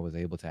around and I was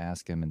able to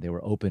ask them and they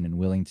were open and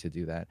willing to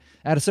do that.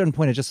 At a certain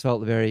point, it just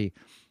felt very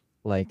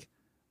like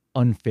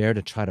unfair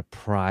to try to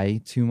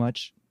pry too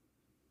much,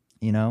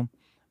 you know?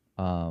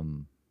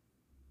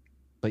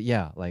 But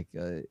yeah, like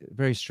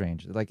very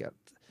strange. Like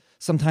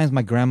sometimes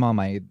my grandma on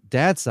my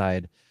dad's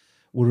side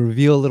would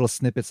reveal little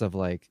snippets of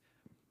like,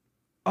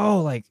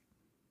 oh, like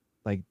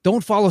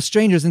don't follow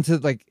strangers into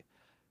like,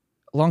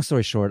 long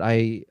story short,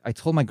 I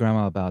told my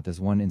grandma about this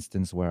one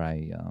instance where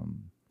I,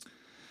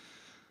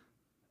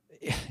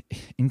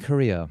 in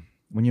Korea,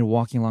 when you're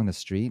walking along the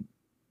street,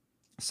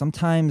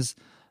 sometimes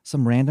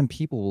some random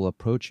people will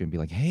approach you and be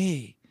like,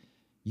 "Hey,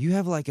 you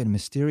have like a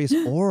mysterious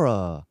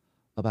aura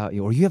about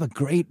you, or you have a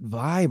great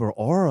vibe or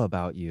aura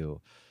about you.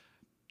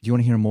 Do you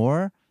want to hear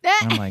more?"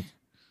 And I'm like,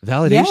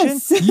 "Validation?"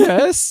 Yes.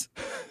 Yes.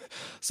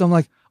 So I'm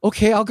like,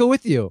 "Okay, I'll go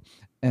with you."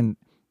 And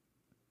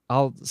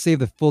I'll save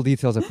the full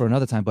details for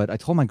another time. But I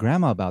told my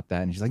grandma about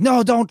that, and she's like,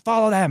 "No, don't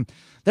follow them.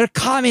 They're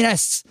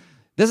communists.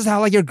 This is how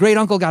like your great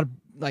uncle got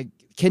like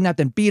kidnapped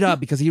and beat up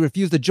because he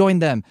refused to join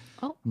them."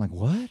 Oh. I'm like,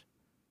 "What?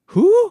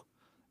 Who?"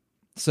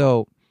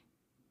 So,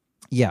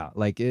 yeah,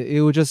 like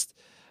it would just,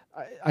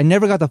 I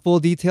never got the full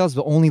details,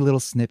 but only little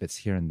snippets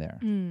here and there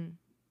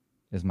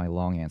is my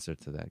long answer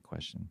to that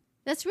question.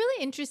 That's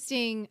really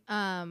interesting,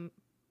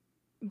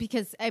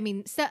 because I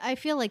mean, so I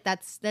feel like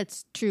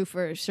that's true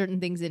for certain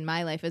things in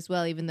my life as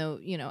well. Even though,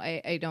 you know,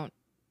 I don't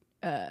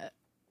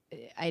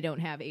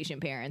have Asian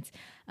parents,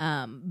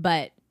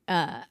 but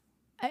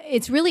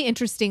it's really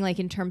interesting, like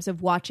in terms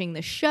of watching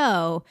the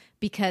show,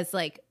 because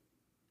like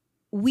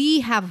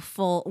we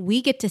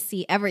get to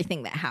see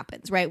everything that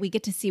happens, right? We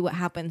get to see what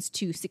happens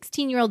to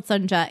 16-year-old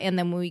Sunja, and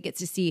then we get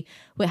to see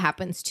what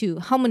happens to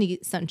Harmony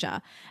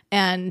Sunja.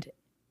 And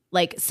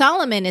like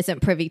Solomon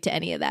isn't privy to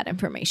any of that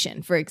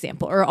information, for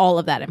example, or all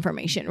of that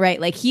information, right?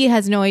 Like he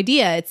has no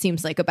idea, it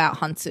seems like, about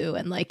Hansu,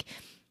 and like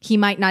he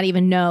might not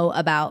even know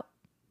about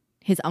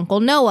his uncle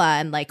Noah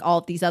and like all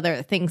of these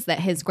other things that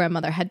his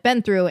grandmother had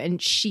been through.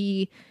 And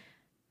she,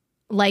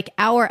 like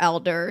our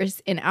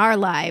elders in our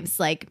lives,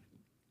 like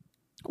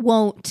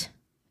won't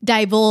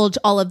divulge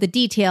all of the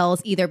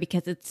details, either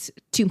because it's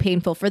too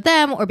painful for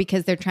them, or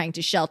because they're trying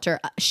to shield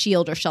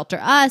or shelter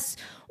us,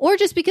 or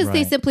just because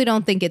they simply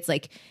don't think it's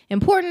like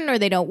important, or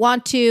they don't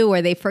want to,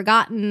 or they've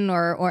forgotten,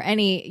 or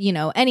any, you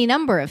know, any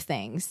number of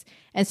things.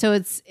 And so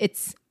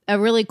it's a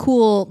really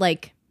cool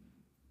like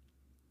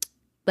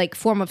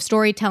form of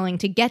storytelling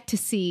to get to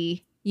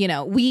see, you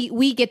know,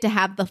 we get to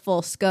have the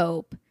full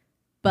scope,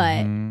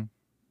 but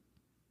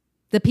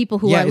the people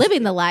who are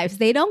living the lives,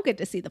 they don't get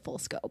to see the full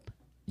scope.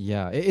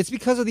 Yeah, it's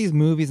because of these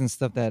movies and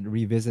stuff that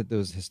revisit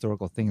those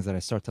historical things that I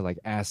start to like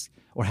ask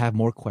or have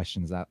more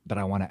questions that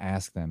I want to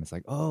ask them. It's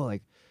like, oh,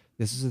 like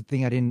this is a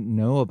thing I didn't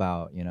know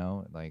about, you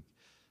know, like,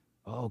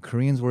 oh,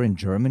 Koreans were in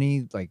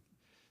Germany, like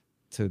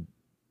to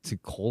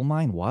coal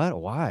mine. What?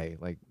 Why?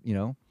 Like, you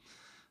know,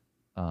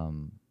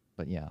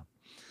 but yeah.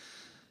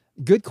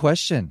 Good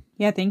question.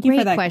 Yeah, thank you Great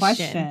for that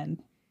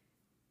question.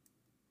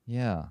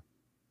 Yeah.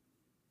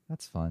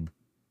 That's fun.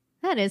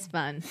 That is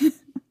fun.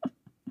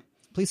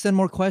 Please send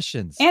more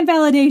questions. And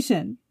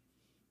validation.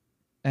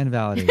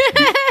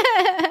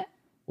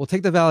 We'll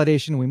take the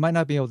validation. We might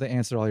not be able to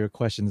answer all your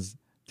questions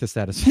to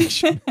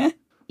satisfaction.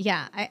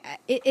 Yeah,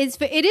 it is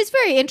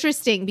very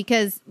interesting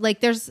because like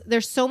there's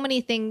so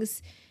many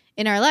things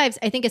in our lives,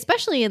 I think,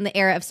 especially in the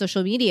era of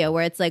social media,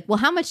 where it's like, well,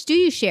 how much do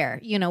you share,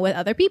 you know, with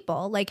other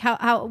people? Like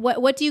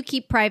what do you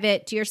keep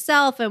private to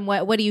yourself, and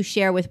what do you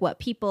share with what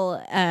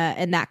people,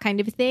 and that kind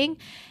of thing.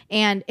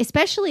 And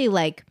especially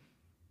like,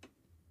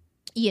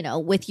 you know,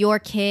 with your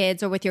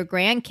kids or with your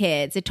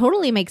grandkids, it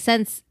totally makes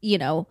sense, you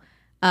know,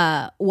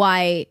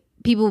 why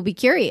people will be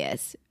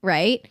curious,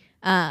 right?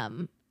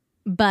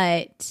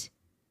 But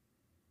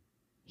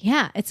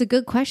yeah, it's a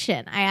good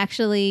question. I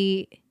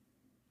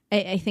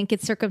think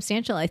it's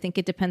circumstantial. I think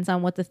it depends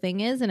on what the thing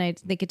is, and I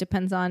think it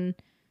depends on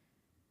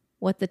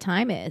what the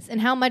time is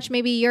and how much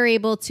maybe you're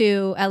able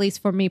to, at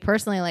least for me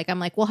personally, like I'm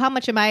like, well, how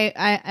much am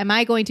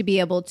I going to be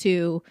able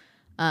to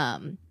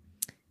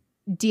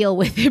deal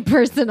with it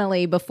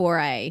personally before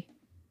I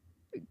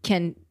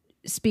can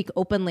speak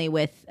openly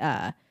with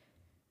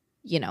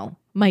you know,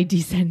 my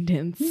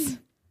descendants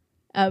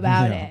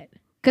about it.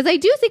 Because I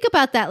do think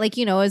about that, like,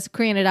 you know, as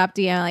Korean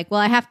adoptee, I'm like, well,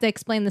 I have to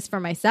explain this for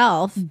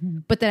myself.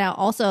 But then I'll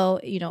also,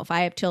 you know, if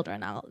I have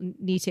children, I'll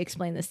need to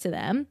explain this to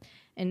them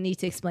and need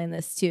to explain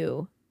this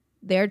to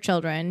their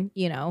children,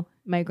 you know,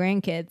 my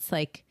grandkids.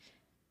 Like,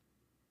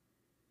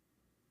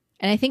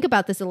 and I think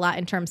about this a lot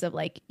in terms of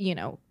like, you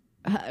know,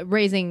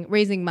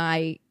 raising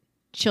my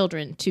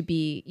children to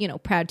be, you know,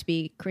 proud to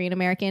be Korean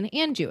American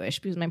and Jewish,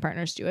 because my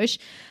partner's Jewish.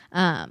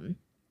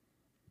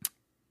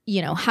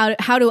 You know,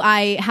 how do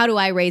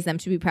I raise them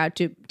to be proud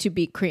to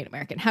be Korean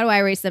American? How do I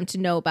raise them to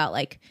know about,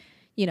 like,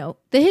 you know,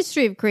 the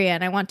history of Korea?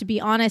 And I want to be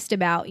honest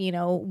about, you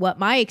know, what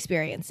my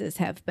experiences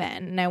have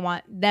been. And I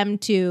want them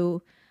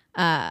to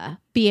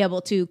be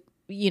able to,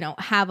 you know,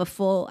 have a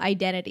full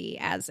identity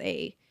as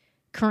a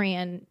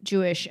Korean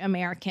Jewish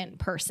American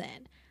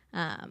person.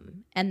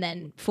 And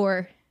then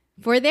for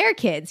their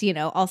kids, you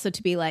know, also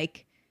to be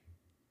like,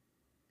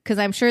 because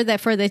I'm sure that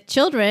for the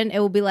children, it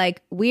will be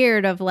like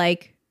weird of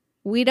like,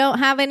 we don't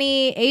have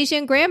any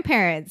Asian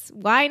grandparents.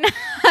 Why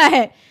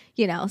not?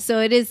 You know, so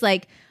it is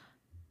like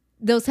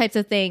those types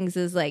of things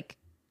is like,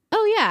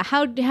 oh yeah,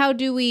 how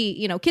do we,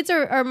 you know, kids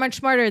are much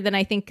smarter than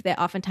I think that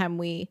oftentimes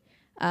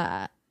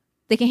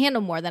they can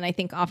handle more than I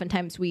think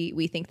oftentimes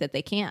we think that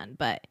they can.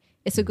 But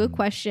it's a good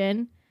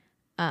question.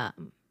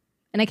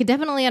 And I can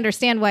definitely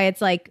understand why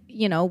it's like,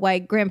 you know, why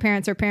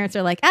grandparents or parents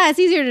are like, it's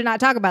easier to not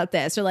talk about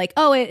this, or like,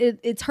 oh,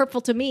 it's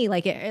hurtful to me.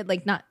 Like, it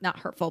like not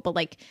hurtful, but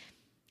like,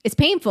 it's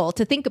painful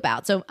to think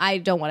about, so I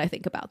don't want to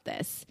think about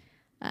this.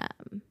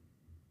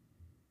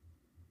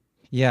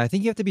 Yeah, I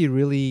think you have to be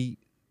really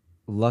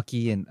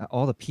lucky, and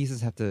all the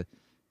pieces have to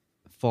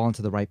fall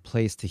into the right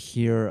place to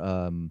hear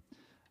a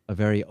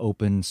very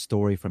open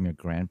story from your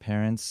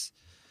grandparents.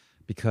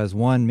 Because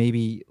one,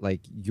 maybe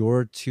like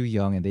you're too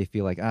young and they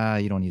feel like,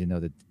 you don't need to know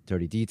the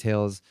dirty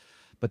details.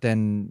 But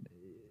then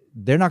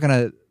they're not going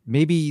to,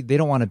 maybe they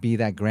don't want to be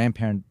that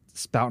grandparent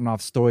spouting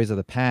off stories of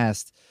the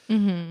past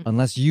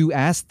unless you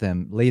ask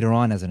them later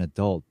on as an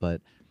adult.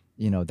 But,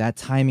 you know, that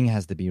timing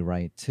has to be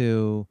right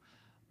too.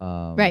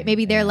 Right.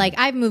 Maybe they're like,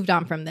 I've moved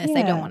on from this.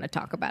 I don't want to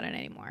talk about it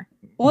anymore.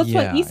 Well, it's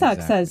what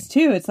Isak says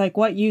too. It's like,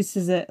 what use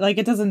is it? Like,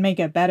 it doesn't make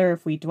it better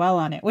if we dwell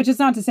on it, which is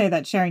not to say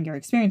that sharing your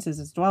experiences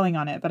is dwelling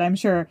on it. But I'm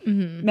sure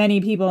many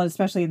people,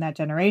 especially in that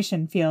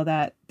generation, feel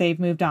that they've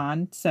moved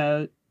on.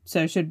 So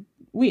should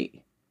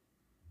we.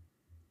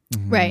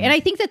 Right. And I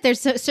think that there's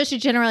such a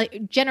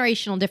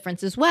generational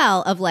difference as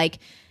well of like,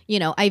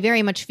 I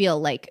very much feel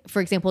like,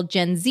 for example,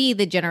 Gen Z,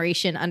 the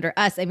generation under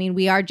us, I mean,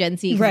 we are Gen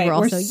Z because we're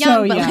all so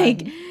young, but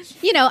like,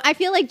 I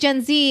feel like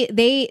Gen Z,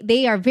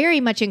 they are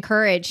very much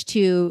encouraged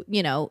to,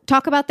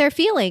 talk about their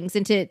feelings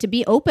and to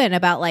be open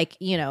about like,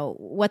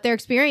 what their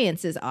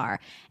experiences are.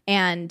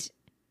 And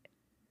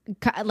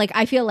like,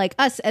 I feel like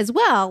us as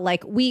well,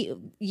 like we,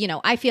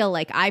 I feel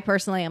like I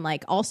personally am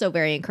like also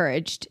very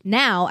encouraged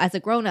now as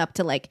a grown up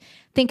to like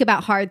think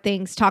about hard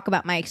things, talk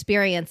about my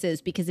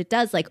experiences, because it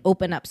does like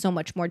open up so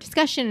much more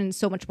discussion and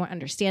so much more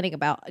understanding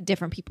about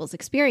different people's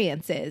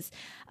experiences.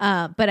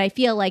 But I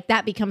feel like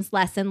that becomes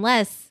less and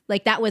less,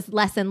 like that was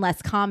less and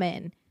less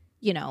common,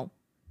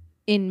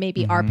 in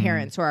maybe our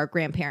parents or our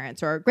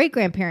grandparents or our great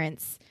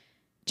grandparents'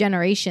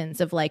 generations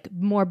of like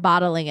more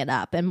bottling it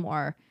up and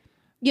more,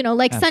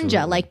 like Absolutely.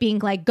 Sunja, like being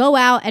like, go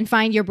out and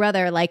find your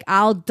brother. Like,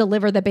 I'll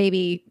deliver the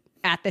baby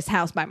at this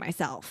house by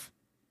myself.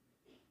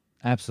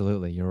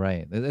 Absolutely. You're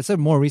right. It's a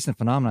more recent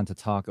phenomenon to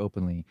talk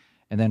openly.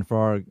 And then for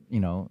our,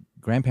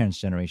 grandparents'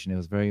 generation, it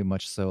was very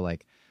much so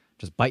like,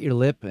 just bite your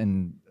lip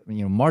and,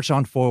 march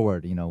on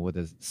forward, with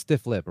a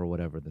stiff lip or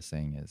whatever the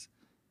saying is.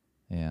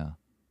 Yeah.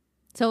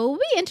 So it will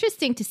be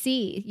interesting to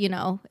see,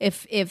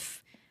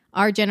 if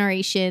our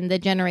generation, the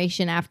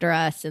generation after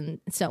us, and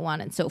so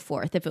on and so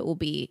forth,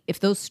 if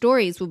those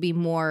stories will be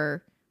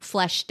more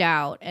fleshed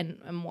out and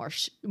more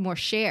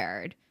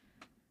shared.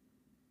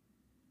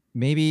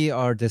 Maybe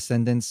our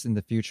descendants in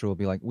the future will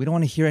be like, we don't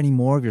want to hear any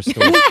more of your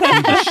stories.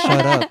 Please just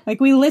shut up. Like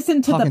we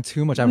listen to talking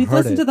too much. We've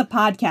listened to the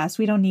podcast.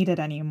 We don't need it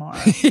anymore.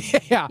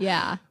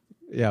 Yeah.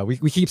 Yeah,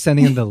 we keep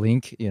sending them the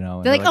link, They're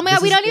like, oh my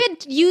God, we don't even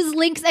use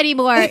links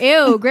anymore.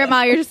 Ew,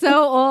 Grandma, you're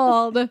so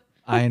old.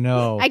 I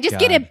know. I just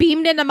get it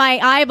beamed into my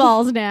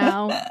eyeballs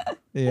now.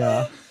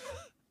 Yeah.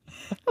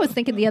 I was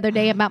thinking the other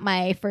day about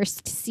my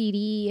first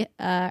CD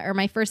or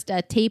my first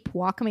tape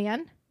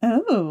Walkman.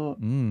 Oh.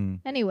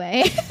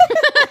 Anyway.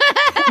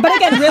 But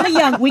again, really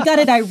young. We got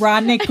it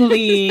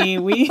ironically.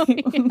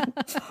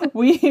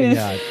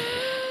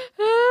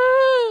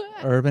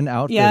 Urban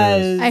Outfitters.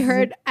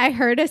 Yes. I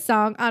heard a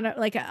song on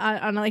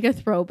a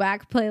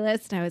throwback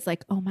playlist, and I was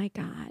like, oh my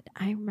God,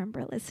 I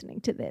remember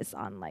listening to this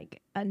on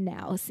like a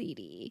Now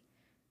CD.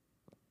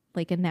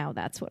 Like, and now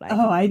that's what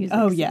I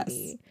yes.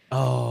 CD.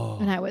 Oh.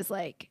 And I was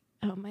like,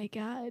 oh my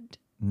God.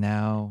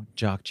 Now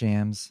Jock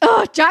Jams.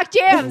 Oh, Jock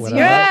Jams.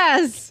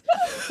 Yes.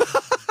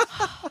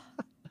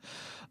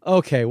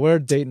 Okay, we're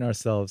dating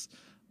ourselves.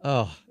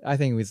 Oh, I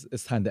think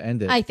it's time to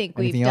end it. I think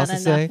Anything we've else done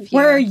to say? enough.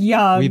 We're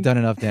young. We've done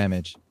enough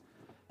damage.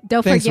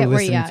 Don't Thanks forget for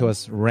listening we're young. to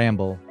us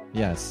ramble.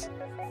 Yes.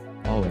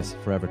 Always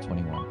forever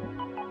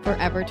 21.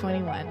 Forever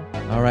 21.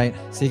 All right.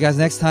 See you guys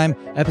next time.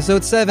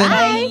 Episode 7.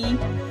 Bye.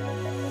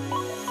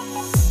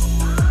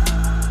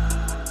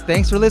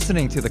 Thanks for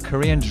listening to the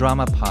Korean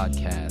Drama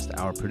Podcast.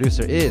 Our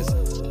producer is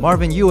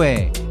Marvin Yue,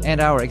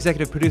 and our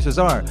executive producers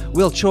are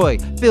Will Choi,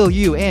 Phil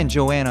Yu, and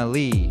Joanna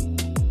Lee.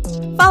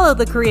 Follow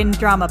the Korean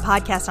Drama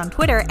Podcast on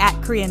Twitter at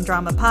Korean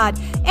Drama Pod.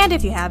 And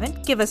if you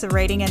haven't, give us a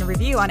rating and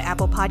review on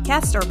Apple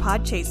Podcasts or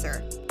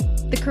Podchaser.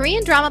 The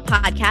Korean Drama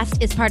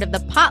Podcast is part of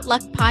the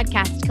Potluck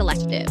Podcast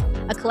Collective,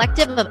 a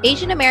collective of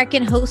Asian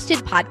American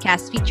hosted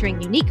podcasts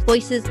featuring unique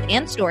voices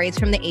and stories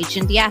from the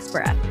Asian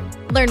diaspora.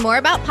 Learn more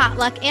about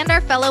Potluck and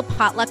our fellow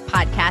Potluck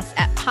podcasts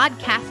at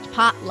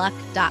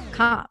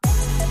podcastpotluck.com.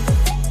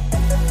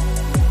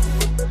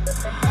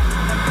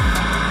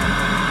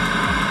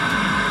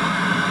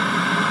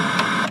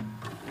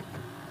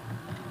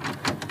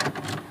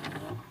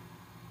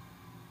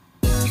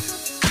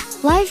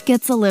 Life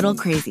gets a little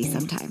crazy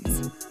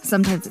sometimes.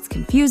 Sometimes it's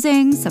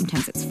confusing,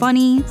 sometimes it's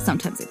funny,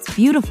 sometimes it's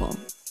beautiful,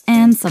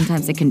 and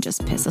sometimes it can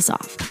just piss us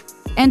off.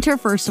 Enter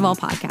First of All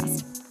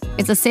Podcast.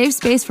 It's a safe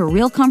space for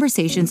real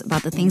conversations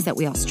about the things that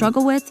we all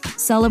struggle with,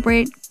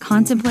 celebrate,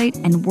 contemplate,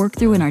 and work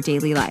through in our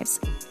daily lives.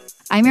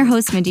 I'm your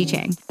host, Mindy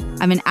Chang.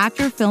 I'm an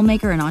actor,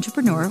 filmmaker, and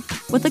entrepreneur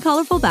with a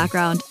colorful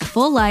background, a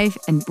full life,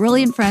 and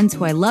brilliant friends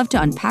who I love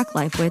to unpack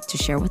life with to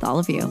share with all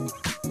of you.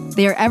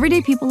 They are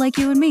everyday people like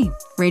you and me,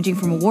 ranging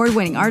from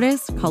award-winning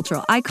artists,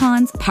 cultural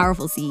icons,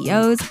 powerful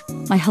CEOs,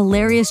 my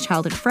hilarious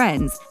childhood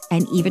friends,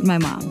 and even my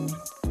mom.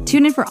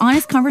 Tune in for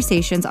honest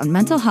conversations on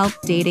mental health,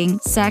 dating,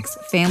 sex,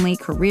 family,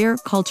 career,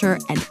 culture,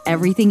 and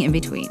everything in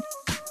between.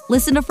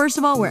 Listen to First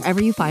of All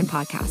wherever you find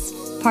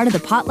podcasts, part of the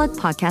Potluck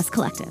Podcast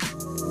Collective.